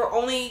mean, if we're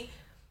only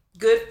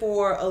good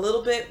for a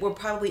little bit, we're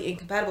probably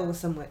incompatible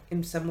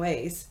in some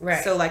ways.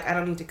 Right. So like I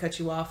don't need to cut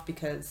you off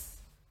because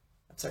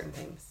of certain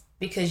things.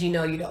 Because you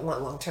know you don't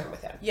want long term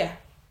with them. Yeah.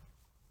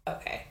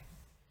 Okay.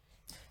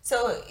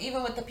 So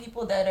even with the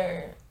people that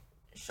are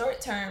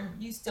short term,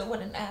 you still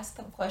wouldn't ask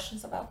them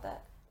questions about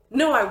that?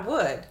 No, I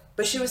would.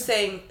 But she was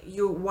saying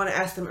you want to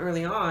ask them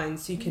early on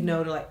so you can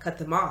know to like cut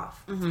them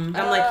off. I'm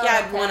like,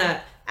 yeah, I'd want to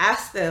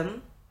ask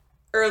them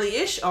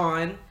early-ish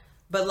on,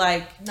 but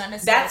like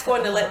that's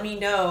going to let me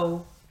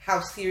know how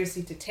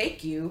seriously to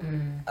take you.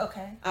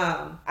 Okay.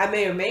 I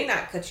may or may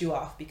not cut you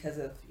off because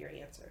of your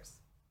answers.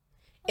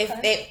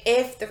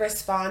 If the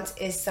response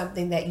is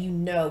something that you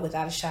know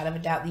without a shadow of a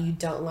doubt that you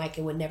don't like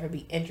and would never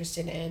be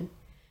interested in,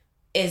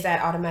 is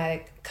that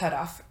automatic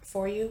cutoff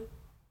for you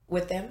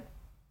with them?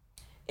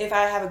 If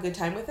I have a good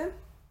time with them?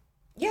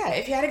 Yeah,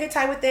 if you had a good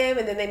time with them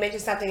and then they mention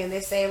something and they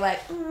say like,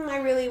 I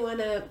really want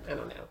to, I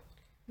don't know.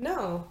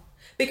 No.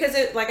 Because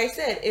like I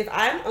said, if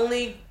I'm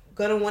only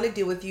going to want to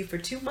deal with you for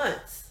 2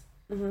 months,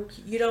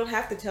 you don't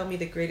have to tell me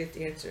the greatest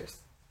answers.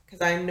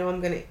 Because I know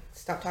I'm going to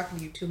stop talking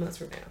to you 2 months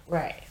from now.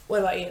 Right. What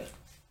about you?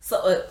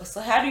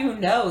 So how do you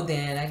know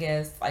then, I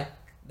guess, like,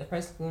 the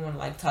person who want to,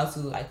 like, talk to,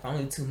 like, for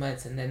only 2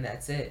 months and then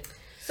that's it?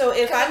 So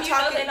if I'm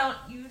talking...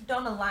 you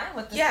don't align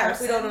with this person. Yeah,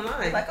 if we don't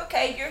align. Like,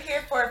 okay, you're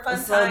here for a fun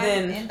time. So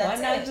then, and that's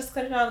why not just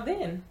cut it out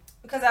then?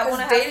 Because I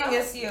want to have fun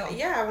with you.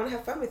 Yeah, I want to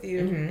have fun with you.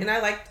 And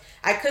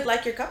I could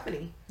like your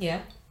company.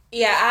 Yeah.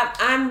 Yeah,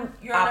 I'm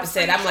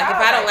opposite. I'm like, if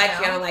I don't like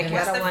you, I don't like you.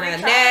 I don't want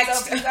to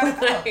next.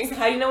 So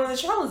how do you know when the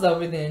trial is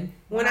over then?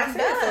 When I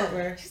say it's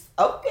over.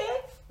 Okay.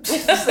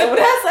 So when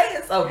I say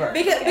it's over.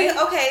 Because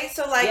okay,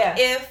 so like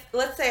if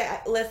let's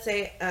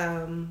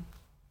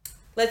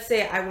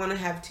say I want to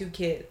have 2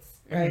 kids,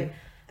 right?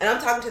 And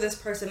I'm talking to this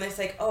person that's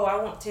like, oh,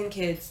 I want 10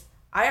 kids.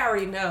 I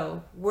already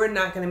know we're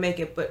not going to make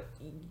it, but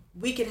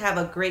we can have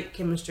a great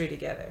chemistry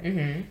together.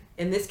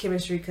 And this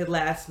chemistry could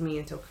last me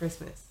until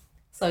Christmas.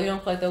 So you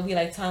don't feel like there'll be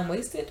like time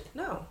wasted?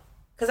 No.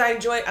 Because I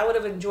would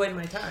have enjoyed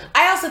my time.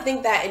 I also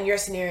think that in your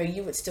scenario,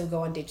 you would still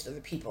go on dates with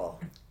other people.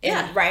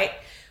 Yeah. Right?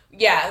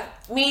 Yeah,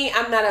 me,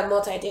 I'm not a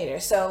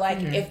multi-dater. So, like,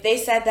 if they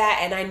said that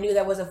and I knew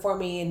that wasn't for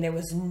me and there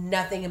was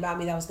nothing about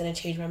me that was going to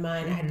change my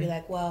mind, I'd be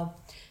like, well,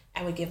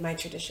 I would give my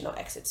traditional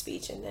exit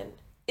speech and then...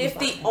 If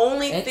the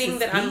only thing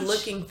that I'm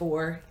looking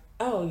for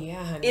honey.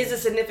 is a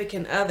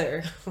significant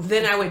other,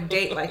 then I would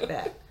date like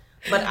that.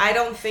 But I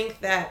don't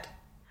think that...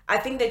 I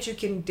think that you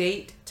can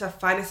date to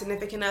find a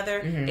significant other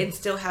and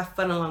still have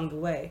fun along the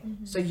way.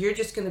 So you're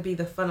just going to be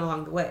the fun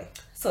along the way.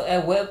 So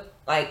at what,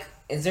 like...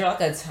 Is there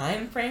like a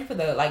time frame for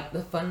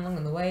the fun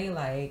along the way?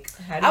 Like,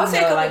 how do you say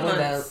a couple when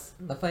months.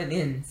 the fun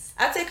ends?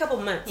 I'd say a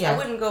couple months. Yeah. I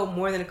wouldn't go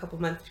more than a couple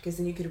months because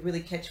then you could really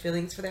catch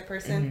feelings for that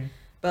person.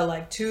 But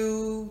like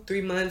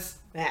 2-3 months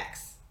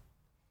max,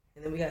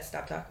 and then we gotta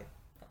stop talking.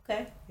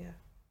 Okay. Yeah.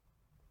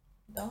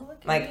 Don't look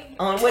at like me.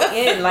 on what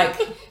end? Like,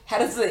 how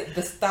does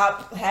the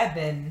stop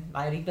happen?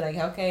 Like, you'd be like,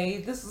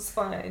 okay, this was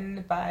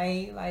fun.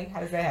 Bye. Like, how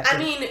does that happen?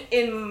 I mean,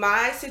 in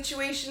my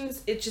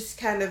situations, it just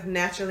kind of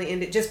naturally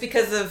ended just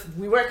because of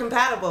we weren't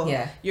compatible.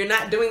 Yeah. You're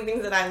not doing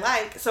things that I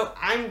like, so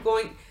I'm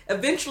going.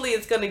 Eventually,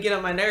 it's going to get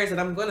on my nerves,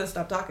 and I'm going to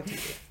stop talking to you.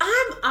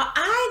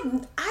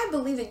 I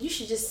believe that you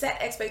should just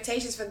set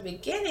expectations from the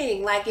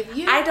beginning. Like, if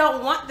you, I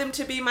don't want them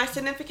to be my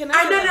significant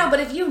other. I know, but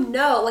if you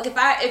know, like,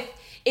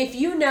 if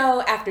you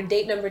know after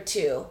date number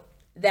 2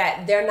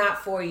 that they're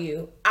not for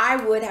you, I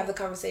would have the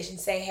conversation.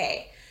 Say,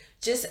 hey,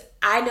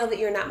 I know that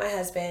you're not my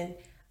husband.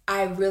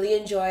 I really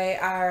enjoy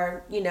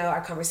our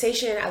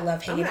conversation. I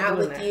love hanging out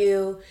with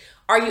you.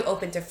 Are you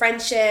open to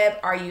friendship?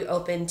 Are you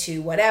open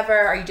to whatever?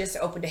 Are you just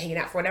open to hanging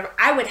out for whatever?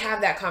 I would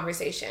have that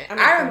conversation.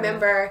 I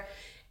remember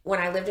when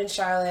I lived in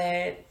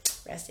Charlotte,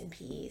 rest in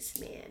peace,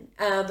 man.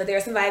 But there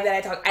was somebody that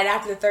I talked, and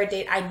after the 3rd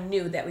date, I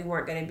knew that we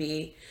weren't going to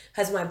be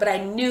husband and wife, but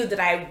I knew that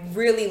I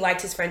really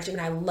liked his friendship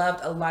and I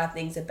loved a lot of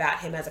things about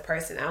him as a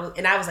person. I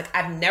was like,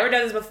 I've never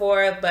done this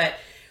before, but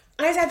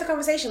I just had the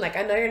conversation. Like,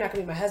 I know you're not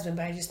going to be my husband,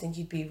 but I just think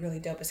you'd be really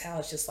dope as hell.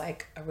 It's just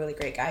like a really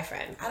great guy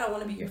friend. I don't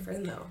want to be your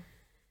friend, though.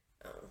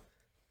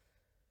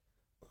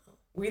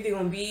 We're either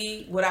going to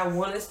be what I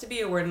want us to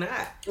be or we're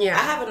not. Yeah. I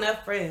have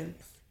enough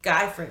friends,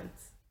 guy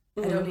friends.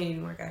 I don't need any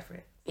more guy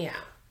friends. Yeah.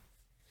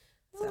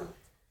 So.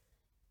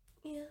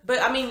 Yeah.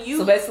 But, I mean,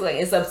 So, basically,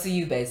 it's up to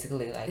you,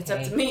 basically. Like, it's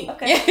up to me.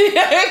 Okay. All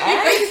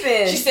right,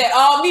 then. She said,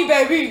 all me,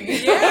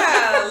 baby.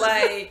 Yeah,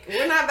 like,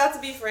 we're not about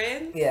to be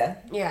friends. Yeah.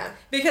 Yeah.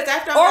 Because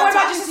after I'm Or done what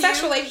about talking just a to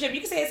sex relationship?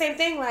 You can say the same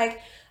thing.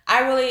 Like,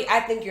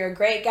 I think you're a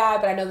great guy,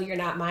 but I know that you're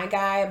not my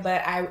guy,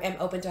 but I am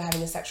open to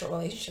having a sexual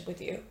relationship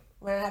with you.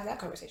 Why not have that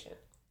conversation?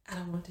 I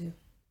don't want to.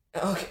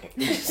 Okay.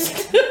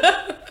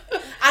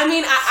 I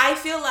mean, I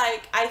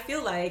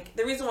feel like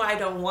the reason why I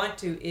don't want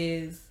to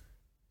is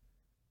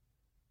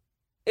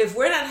if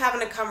we're not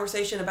having a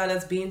conversation about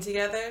us being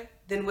together,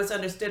 then what's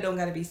understood don't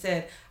gotta be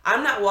said.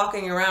 I'm not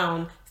walking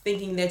around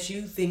thinking that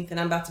you think that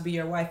I'm about to be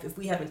your wife if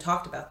we haven't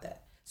talked about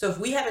that. So if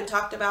we haven't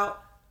talked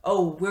about,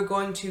 we're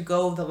going to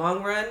go the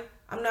long run,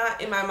 I'm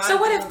not in my mind. So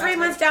what if 3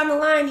 months down the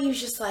line he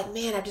was just like,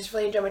 man, I just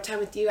really enjoyed my time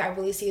with you. I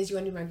really see as you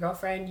want to be my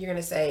girlfriend. You're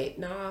gonna say,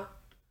 nah.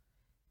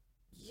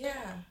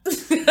 Yeah.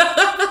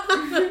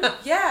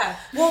 Yeah.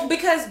 Well,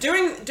 because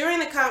during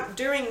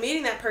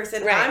meeting that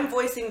person, right. I'm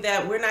voicing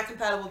that we're not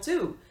compatible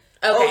too.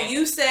 Okay. Oh,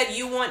 you said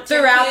you want 10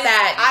 throughout kids,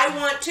 that. I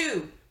want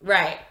 2.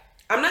 Right.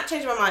 I'm not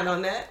changing my mind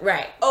on that.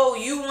 Right. Oh,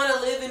 you want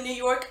to live in New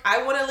York?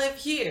 I want to live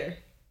here.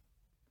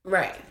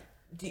 Right.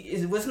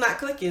 What's not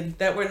clicking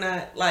that we're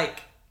not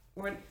like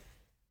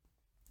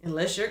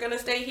unless you're gonna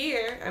stay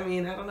here. I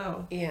mean, I don't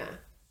know. Yeah.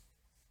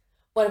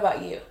 What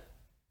about you?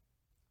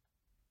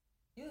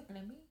 You looking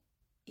at me?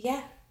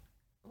 Yeah.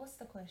 What's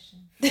the question?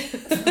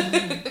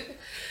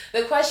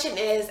 The question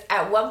is,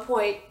 at one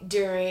point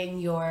during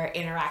your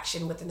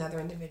interaction with another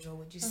individual,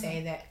 would you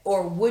say that,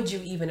 or would you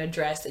even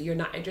address that you're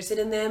not interested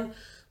in them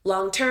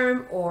long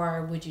term,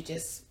 or would you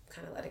just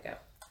kind of let it go?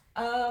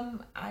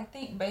 I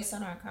think based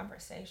on our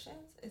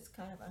conversations, it's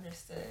kind of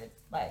understood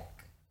like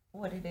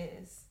what it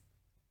is.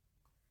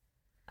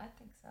 I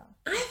think so.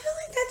 I feel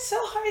like that's so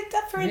hard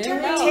up for Yeah.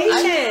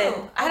 interpretation.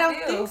 No, I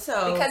don't think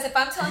so. Because if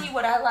I'm telling you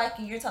what I like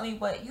and you're telling me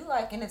what you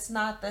like and it's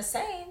not the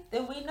same,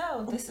 then we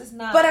know this is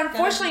not. But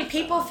unfortunately,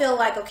 people feel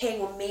like, okay,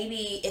 well,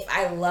 maybe if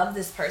I love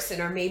this person,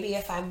 or maybe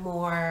if I'm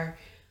more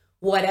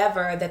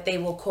whatever, that they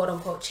will quote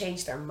unquote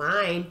change their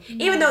mind,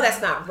 even though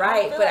that's not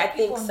right. But I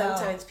think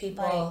sometimes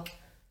people.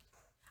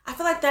 I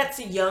feel like that's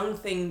a young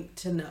thing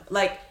to know.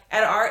 Like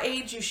at our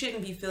age, you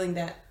shouldn't be feeling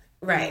that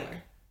Right.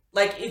 anymore.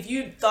 Like if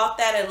you thought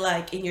that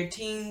in your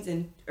teens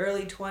and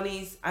early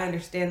 20s, I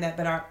understand that.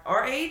 But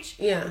our age,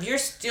 if you're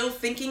still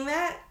thinking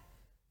that,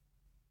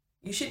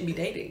 you shouldn't be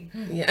dating.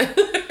 Yeah.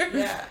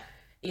 Yeah.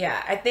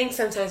 Yeah, I think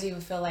sometimes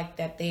people feel like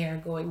that they are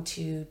going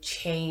to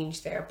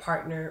change their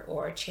partner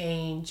or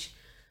change.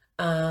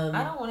 I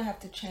don't want to have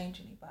to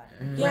change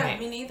anybody. Yeah, Right.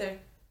 me neither.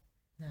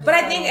 But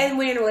I think, and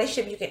when you're in a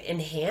relationship, you can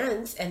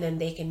enhance, and then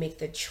they can make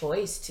the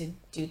choice to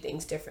do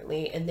things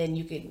differently, and then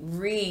you could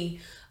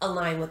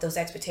realign with those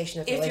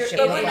expectations of the relationship.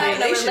 But we're not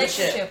in a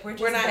relationship.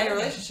 We're not in a dating.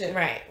 relationship.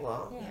 Right.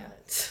 Well, Yeah.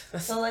 yeah.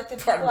 So like the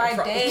Part people of I the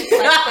problem. date,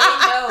 like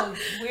they know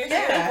we're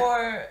here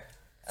for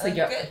a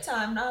good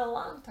time, not a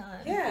long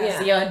time. Yeah.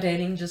 So y'all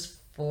dating just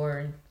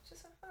for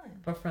fun.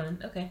 For fun.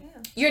 Okay.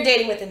 Yeah. You're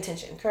dating with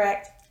intention,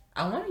 correct?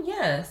 I want to,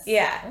 yes.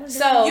 Yeah.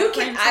 So you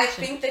can. I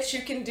think that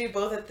you can do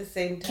both at the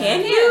same time.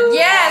 Can you?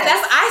 Yeah,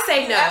 that's. I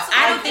say no.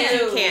 I don't think do.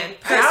 you can.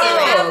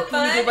 Personally, have Can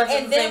fun, you do both at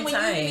and the then same when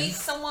time? you meet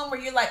someone where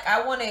you're like,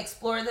 I want to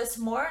explore this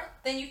more,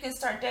 then you can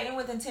start dating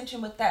with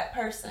intention with that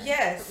person.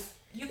 Yes.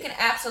 You can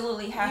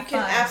absolutely have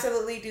fun. You can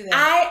absolutely do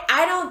that.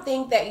 I don't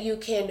think that you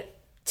can,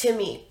 to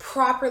me,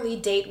 properly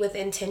date with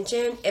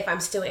intention if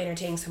I'm still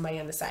entertaining somebody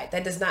on the side.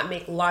 That does not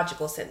make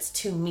logical sense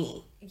to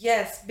me.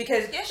 Yes,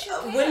 because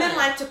women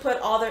like to put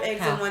all their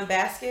eggs in one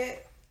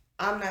basket.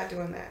 I'm not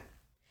doing that.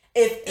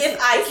 If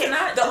I can,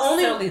 not the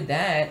only necessarily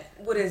that.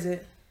 What is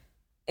it?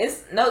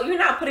 It's no, you're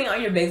not putting all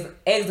your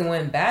eggs in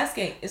one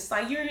basket. It's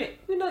like you're.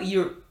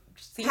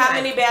 How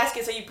many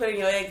baskets are you putting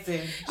your eggs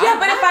in? Yeah,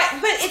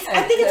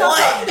 I think it's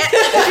also. I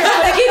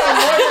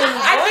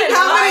think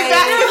how many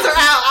baskets are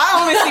out? I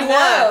only see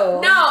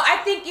one. No, I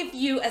think if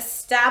you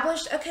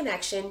establish a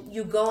connection,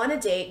 you go on a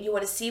date, you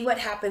want to see what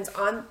happens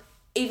on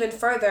even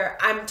further.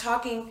 I'm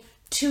talking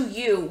to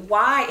you.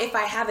 Why, if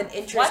I have an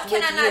interest with you?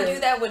 Why can I not do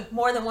that with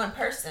more than one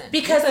person?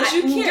 Because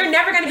you're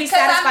never going to be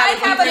satisfied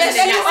with one person in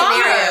that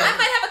scenario. I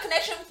might have a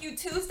connection with you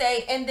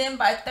Tuesday, and then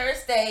by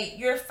Thursday,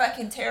 you're a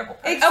fucking terrible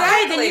person.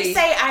 Exactly. Okay, then you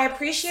say, I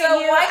appreciate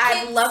you.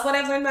 I love what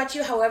I've learned about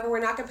you. However,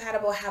 we're not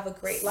compatible. Have a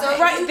great life.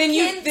 Right. Then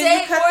you can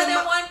date more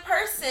than one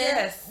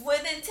person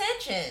with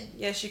intention.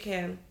 Yes, you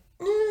can.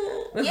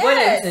 With what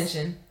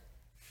intention?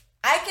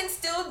 I can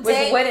still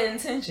date with what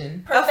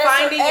intention? Professor of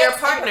finding X your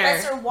partner,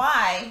 and Professor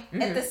Y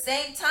at the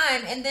same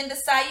time, and then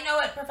decide, you know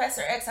what,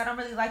 Professor X, I don't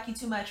really like you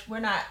too much. We're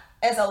not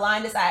as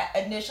aligned as I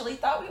initially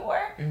thought we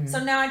were.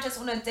 So now I just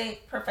want to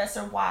date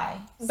Professor Y.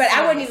 But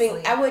I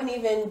wouldn't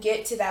even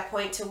get to that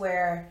point to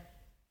where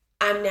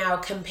I'm now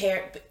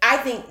comparing. I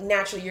think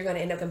naturally you're going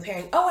to end up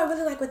comparing. Oh, I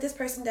really like what this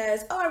person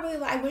does. Oh,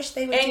 I wish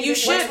they would. And you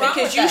should,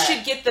 because you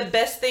should get the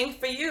best thing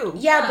for you.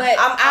 Yeah, but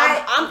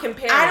I'm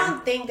comparing. I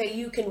don't think that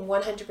you can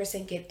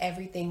 100% get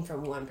everything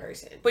from one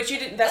person. But you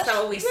didn't. That's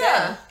not what we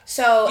said.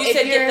 So you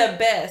said get the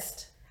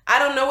best. I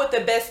don't know what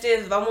the best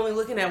is if I'm only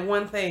looking at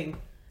one thing.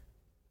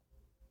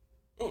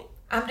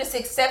 I'm just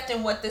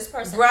accepting what this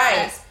person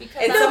has.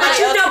 Because but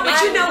you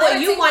know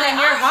what you want in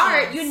your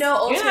heart. You know,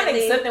 ultimately. You're not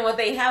accepting what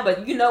they have,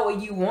 but you know what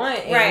you want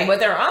and what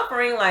they're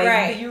offering.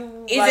 Like, is it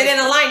in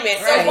alignment?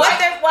 So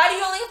why do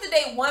you only have to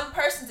date one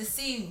person to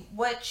see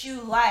what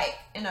you like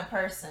in a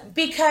person?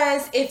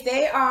 Because if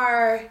they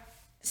are.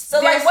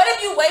 So, like, what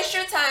if you waste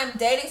your time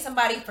dating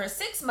somebody for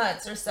 6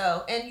 months or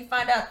so, and you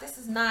find out this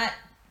is not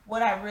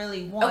what I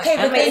really want? Okay,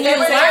 but then you learn.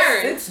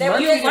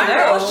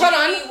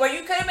 Where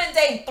you could have been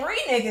dating 3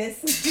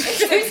 niggas in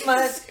 6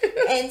 months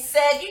and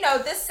said, you know,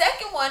 this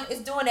second one is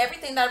doing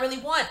everything that I really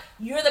want.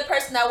 You're the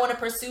person I want to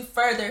pursue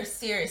further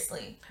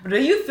seriously. But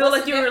do you feel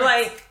like you're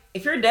like,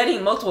 if you're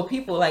dating multiple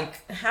people,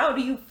 like, how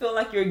do you feel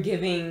like you're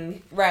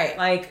giving,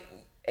 like,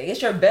 I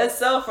guess your best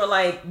self, or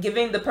like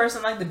giving the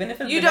person like the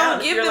benefit of the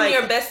doubt? You don't give them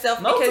your best self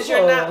because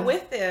you're not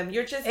with them.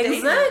 You're just dating.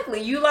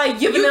 Exactly. You like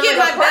giving them get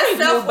like my best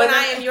self when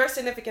I am your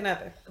significant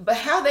other. But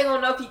how they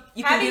gonna know if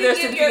you can be their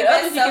significant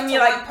other if you can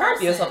like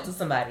perp yourself to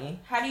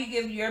somebody? How do you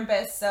give your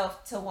best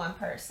self to one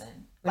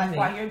person? Like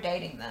while you're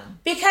dating them,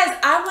 because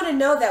I want to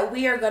know that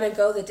we are going to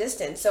go the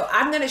distance. So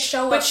I'm going to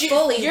show up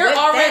fully. You're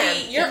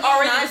already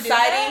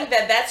deciding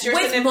that that's your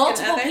with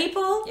multiple other?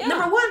 People. Yeah.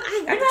 Number one, I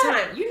ain't got the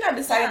time. You're not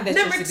deciding that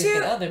you're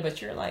significant other,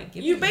 but you're like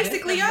you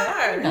basically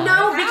are.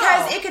 No,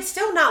 because it could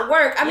still not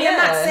work. I mean, I'm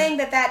not saying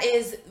that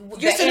is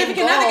your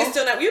significant other can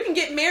still not. You can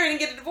get married and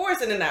get a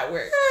divorce and it not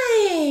work.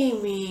 I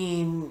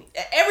mean,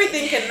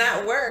 everything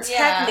cannot work.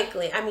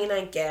 Technically, I mean,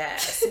 I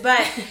guess,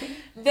 but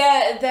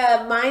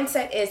the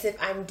mindset is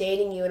if I'm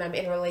dating you and I'm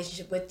in a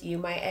relationship with you,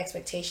 my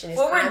expectation is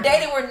we're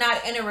dating, we're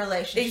not in a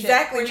relationship.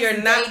 Exactly,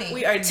 we're not dating.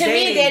 We are to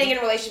me, dating and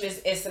a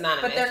relationship is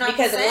synonymous. But they're not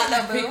because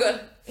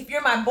if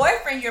you're my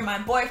boyfriend, you're my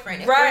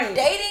boyfriend. If we're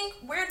dating,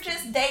 we're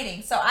just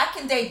dating. So I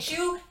can date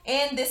you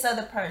and this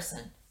other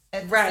person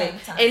at the same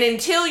time. And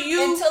until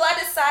I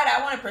decide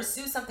I want to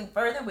pursue something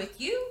further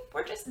with you,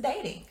 we're just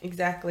dating.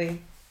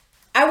 Exactly.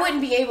 I wouldn't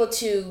be able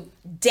to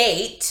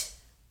date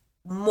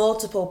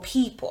multiple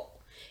people.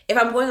 If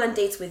I'm going on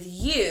dates with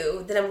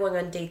you, then I'm going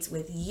on dates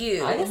with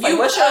you.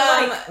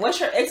 What's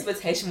your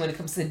expectation when it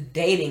comes to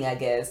dating, I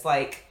guess?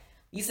 Like,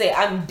 you say,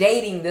 I'm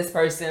dating this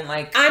person.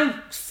 Like,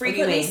 I'm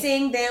frequently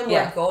seeing them.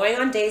 We're going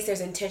on dates.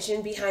 There's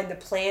intention behind the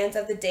plans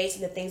of the dates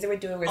and the things that we're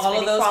doing. We're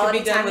spending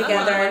quality time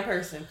together. One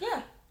person.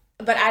 Yeah.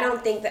 But I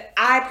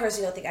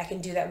personally don't think I can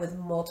do that with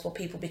multiple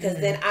people because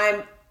then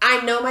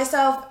I know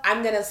myself.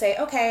 I'm going to say,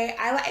 okay,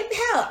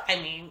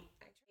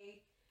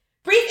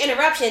 brief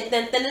interruption,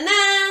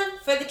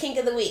 for the kink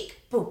of the week.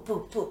 Boop,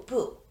 boop, boop,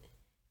 boop.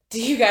 Do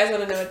you guys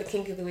want to know what the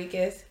kink of the week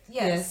is?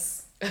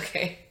 Yes.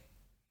 Okay.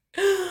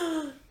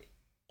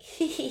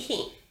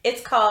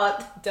 It's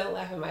called, don't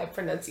laugh at my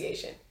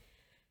pronunciation,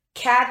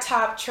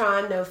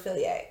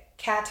 catoptronophilia.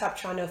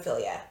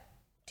 Catoptronophilia.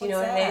 Do you know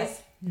what it is?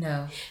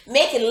 No.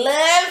 Making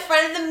love in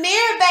front of the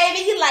mirror, baby.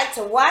 You like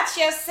to watch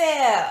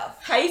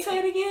yourself. How you say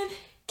it again?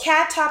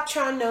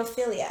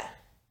 Catoptronophilia.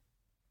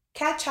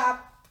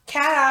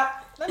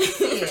 Let me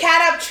see it.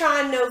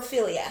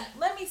 Catoptronophilia.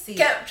 Let me see it.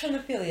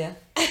 Catoptronophilia.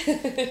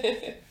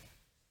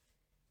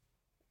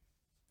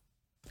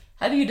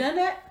 Have you done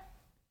that?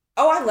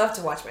 Oh, I love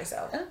to watch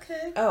myself.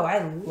 Okay. Oh, I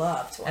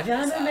love to watch Have y'all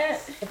myself. done that?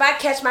 If I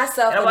catch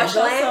myself in a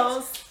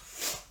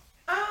glance,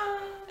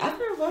 I've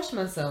never watched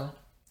myself.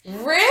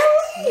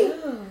 really?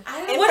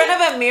 Yeah. In front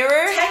of a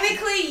mirror?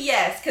 Technically,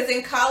 yes, because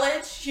in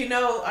college, you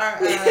know, our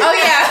Oh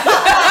yeah.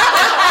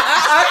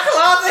 our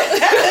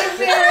closet has a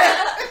mirror.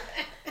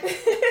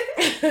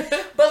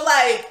 But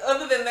like,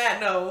 other than that,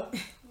 no.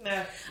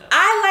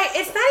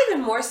 It's not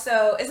even more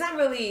so. It's not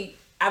really.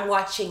 I'm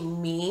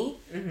watching me.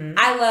 Mm-hmm.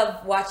 I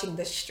love watching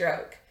the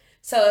stroke.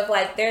 So if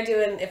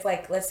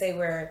let's say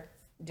we're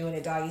doing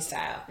a doggy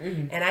style,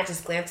 and I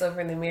just glance over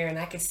in the mirror and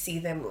I could see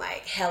them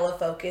like hella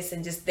focused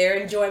and just their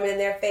enjoyment in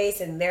their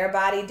face and their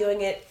body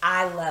doing it,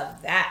 I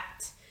love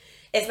that.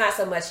 It's not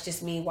so much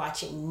just me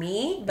watching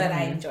me, but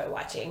I enjoy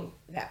watching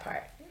that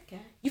part. Okay.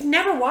 You've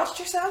never watched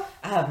yourself?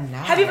 I have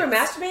not. Have you ever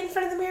masturbated in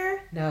front of the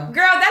mirror? No.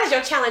 Girl, that is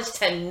your challenge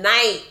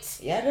tonight.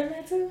 Yeah, I done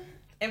that too.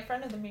 In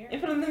front of the mirror? In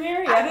front of the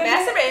mirror? I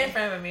masturbated in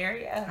front of a mirror,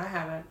 yeah. I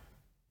haven't.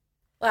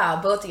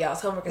 Wow, both of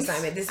y'all's homework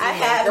assignment. This is I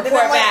have.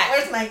 report back.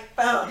 Where's my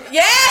phone?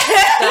 Yeah.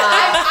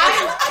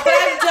 But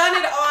I've done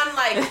it on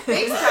like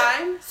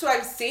FaceTime, so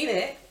I've seen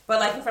it. But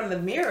like in front of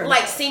the mirror.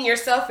 Like seen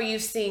yourself, or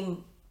you've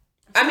seen.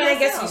 I mean, I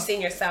guess you've seen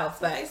yourself,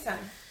 but FaceTime.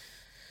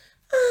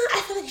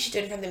 I feel like you should do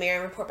it in front of the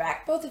mirror and report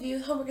back. Both of you,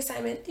 homework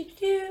assignment.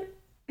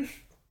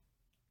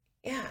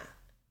 Yeah.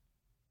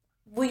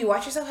 Will you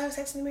watch yourself have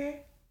sex in the mirror?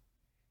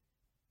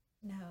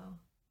 No.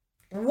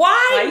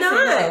 Why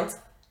not?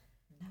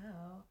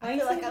 No. I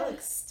feel like I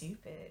look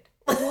stupid.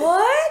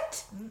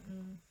 What?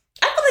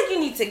 I feel like you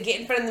need to get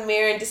in front of the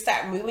mirror and just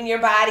start moving your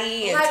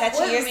body and Like, touching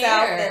what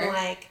yourself mirror? and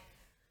like.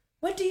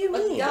 What do you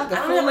mean? y'all The I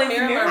don't full have a length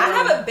mirror in my mirror? I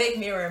room. have a big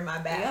mirror in my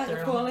Yeah, bathroom.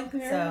 the full length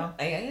mirror. So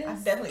I guess.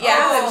 I've definitely. Yeah, I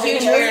have a Oh,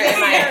 huge yeah. mirror in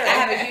my. I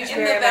have a huge In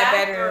mirror the in my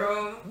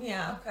bedroom. bathroom.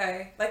 Yeah.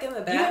 Okay. Like in the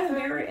You got a bathroom.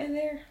 mirror in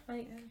there?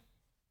 Like,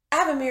 I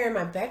have a mirror in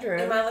my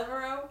bedroom. In my living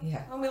room.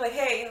 yeah. I'll be like,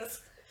 hey,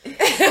 let's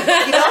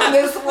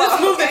Let's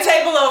move the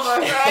table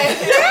over, right?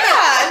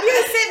 Yeah,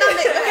 you're sitting on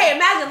the. Okay,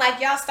 imagine like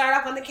y'all start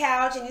off on the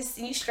couch and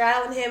you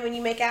straddling him and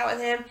you make out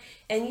with him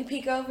and you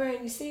peek over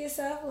and you see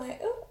yourself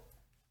like, ooh,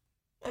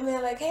 and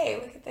they're like, hey,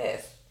 look at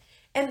this,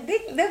 and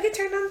they'll get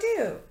turned on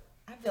too.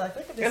 I'd be like,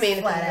 look at this I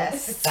mean, flat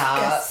ass.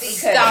 Stop.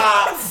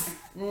 Stop.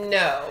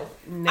 No.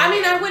 I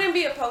mean, I wouldn't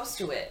be opposed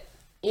to it,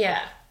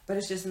 Yeah, but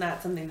it's just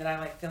not something that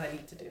I feel I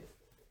need to do.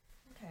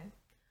 Okay.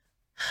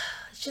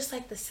 it's just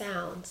like the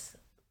sounds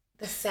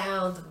of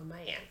a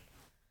man.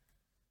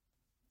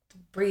 The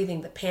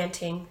breathing, the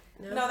panting.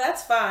 No,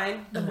 that's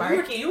fine. The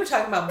barking. You were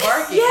talking about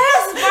barking.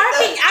 Yes,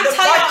 barking. I'm The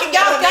telling barking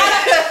y'all, of a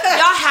man.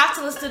 y'all have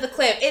to listen to the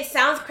clip. It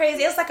sounds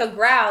crazy. It's like a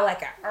growl,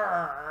 like a.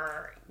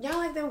 Y'all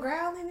like them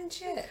growling and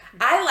shit.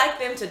 I like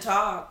them to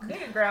talk. You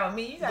can growl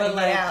me. You gotta But get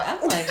like, out.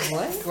 I'm like,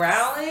 what?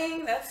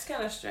 growling, that's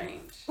kind of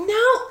strange. No.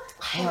 Well,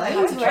 I Like,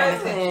 need to try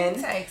it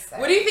this. takes that.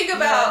 What do you think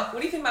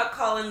about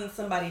calling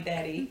somebody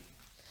daddy?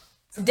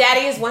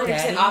 Daddy is 100%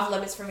 Daddy? off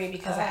limits for me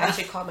because I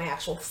actually call my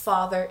actual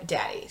father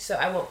daddy. So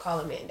I won't call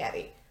a man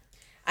daddy.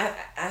 I'm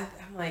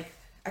like,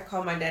 I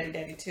call my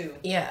daddy too.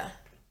 Yeah.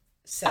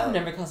 So I've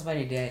never called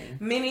somebody daddy.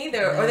 Me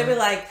neither. Or they'll be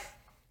like,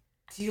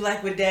 do you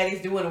like what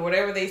daddy's doing or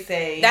whatever they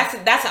say? that's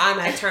an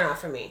automatic turn off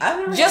for me. I've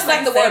never Just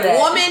like the said word that.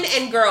 woman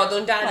and girl. Do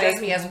not address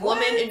Like, me as what?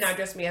 woman and not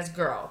address me as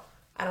girl.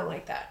 I don't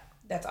like that.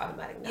 That's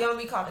automatic. You No, want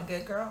to be called a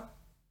good girl?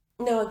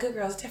 no, a good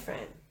girl's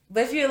different.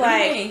 But if you're What do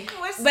you like, mean?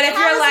 but if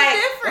you're like,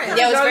 different?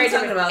 yeah, it's girl very you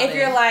talking different. about If then?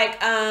 you're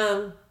like,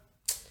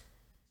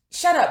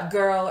 shut up,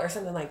 girl, or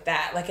something like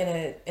that, like in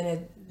a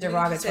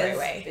derogatory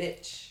way.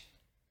 Bitch.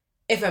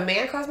 If a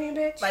man calls me a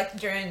bitch, Like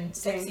during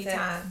sexy sex.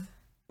 time.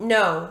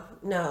 no,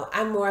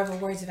 I'm more of a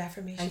words of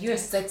affirmation. And you're a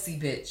sexy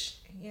bitch.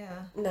 Yeah.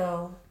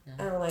 No,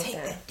 I don't like Take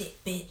that. that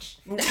dick, bitch.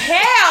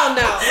 Hell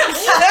no.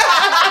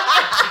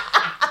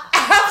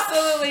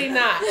 Absolutely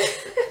not.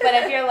 But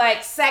if you're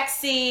like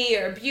sexy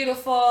or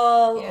beautiful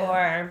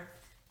or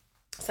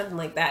something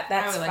like that,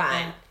 that's I would like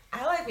fine.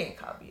 I like being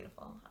called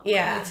beautiful.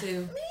 Yeah. Me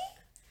too.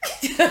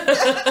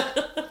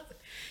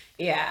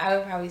 Yeah, I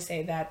would probably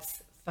say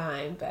that's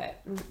fine,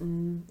 but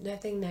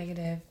nothing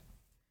negative.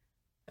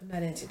 I'm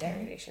not into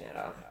degradation at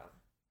all.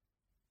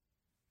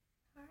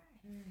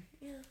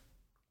 Yeah.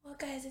 Well,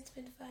 guys, it's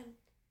been fun.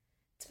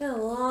 It's been a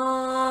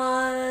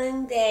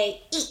long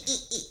day.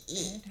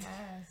 It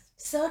has.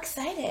 So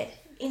excited.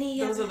 Any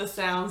Those are the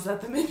sounds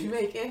that the men be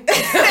making. Don't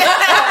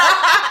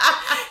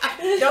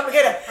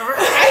forget it.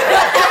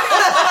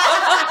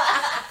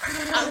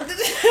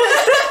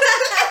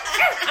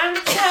 I'm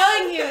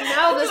telling you,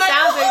 no, the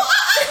sounds are.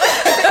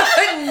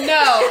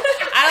 No,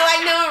 I don't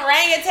like no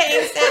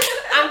orangutan sound.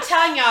 I'm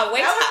telling y'all,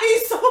 wait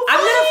till I'm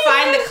gonna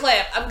find the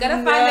clip. I'm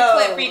gonna find the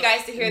clip for you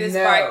guys to hear this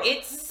part.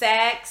 It's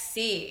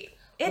sexy.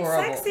 It's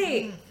Horrible.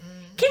 sexy.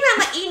 Can you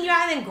imagine like eating you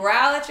out and then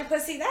growl at your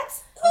pussy?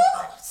 That's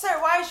Sir,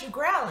 why is you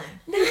growling?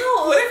 No.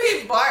 What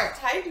if he barked?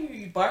 How do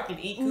you bark and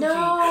eat coochie?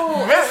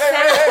 No.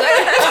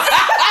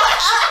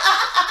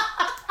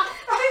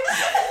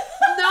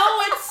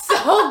 No, it's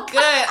so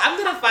good. I'm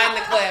gonna find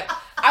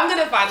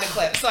the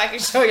clip so I can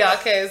show y'all,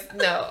 because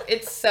no,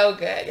 it's so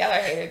good. Y'all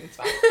are haters. It's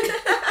fine.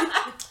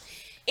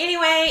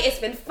 Anyway, it's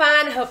been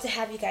fun. Hope to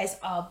have you guys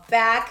all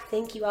back.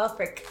 Thank you all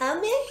for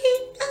coming.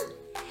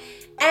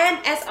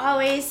 And as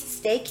always,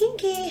 stay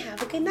kinky.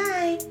 Have a good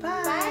night.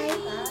 Bye.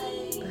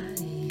 Bye.